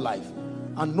spiritual life,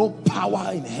 and no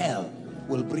power in hell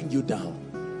will bring you down.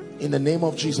 In the name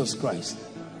of Jesus Christ.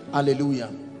 Hallelujah.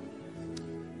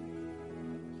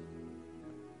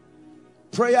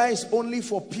 Prayer is only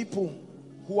for people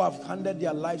who have handed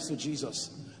their lives to Jesus.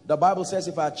 The Bible says,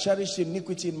 if I cherish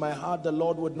iniquity in my heart, the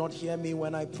Lord would not hear me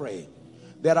when I pray.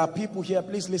 There are people here,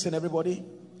 please listen everybody.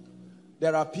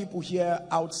 There are people here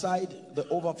outside the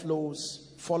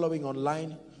overflows, following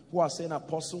online, who are saying,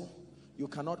 Apostle, you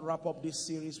cannot wrap up this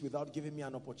series without giving me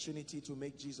an opportunity to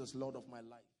make Jesus Lord of my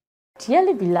life.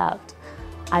 Dearly beloved,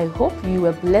 I hope you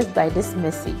were blessed by this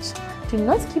message. Do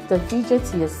not keep the video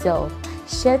to yourself.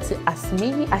 Share to as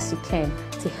many as you can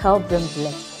to help them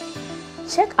bless.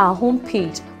 Check our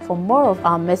homepage for more of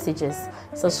our messages.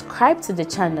 Subscribe to the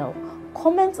channel,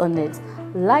 comment on it,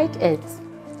 like it.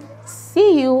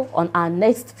 See you on our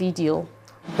next video.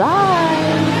 Bye.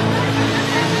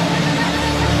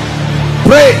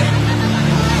 Pray,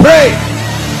 pray,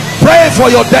 pray for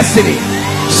your destiny.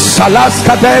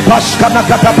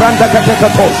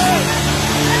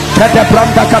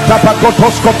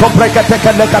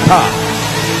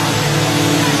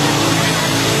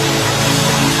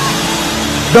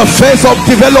 The phase of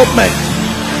development.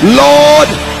 Lord,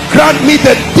 grant me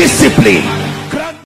the discipline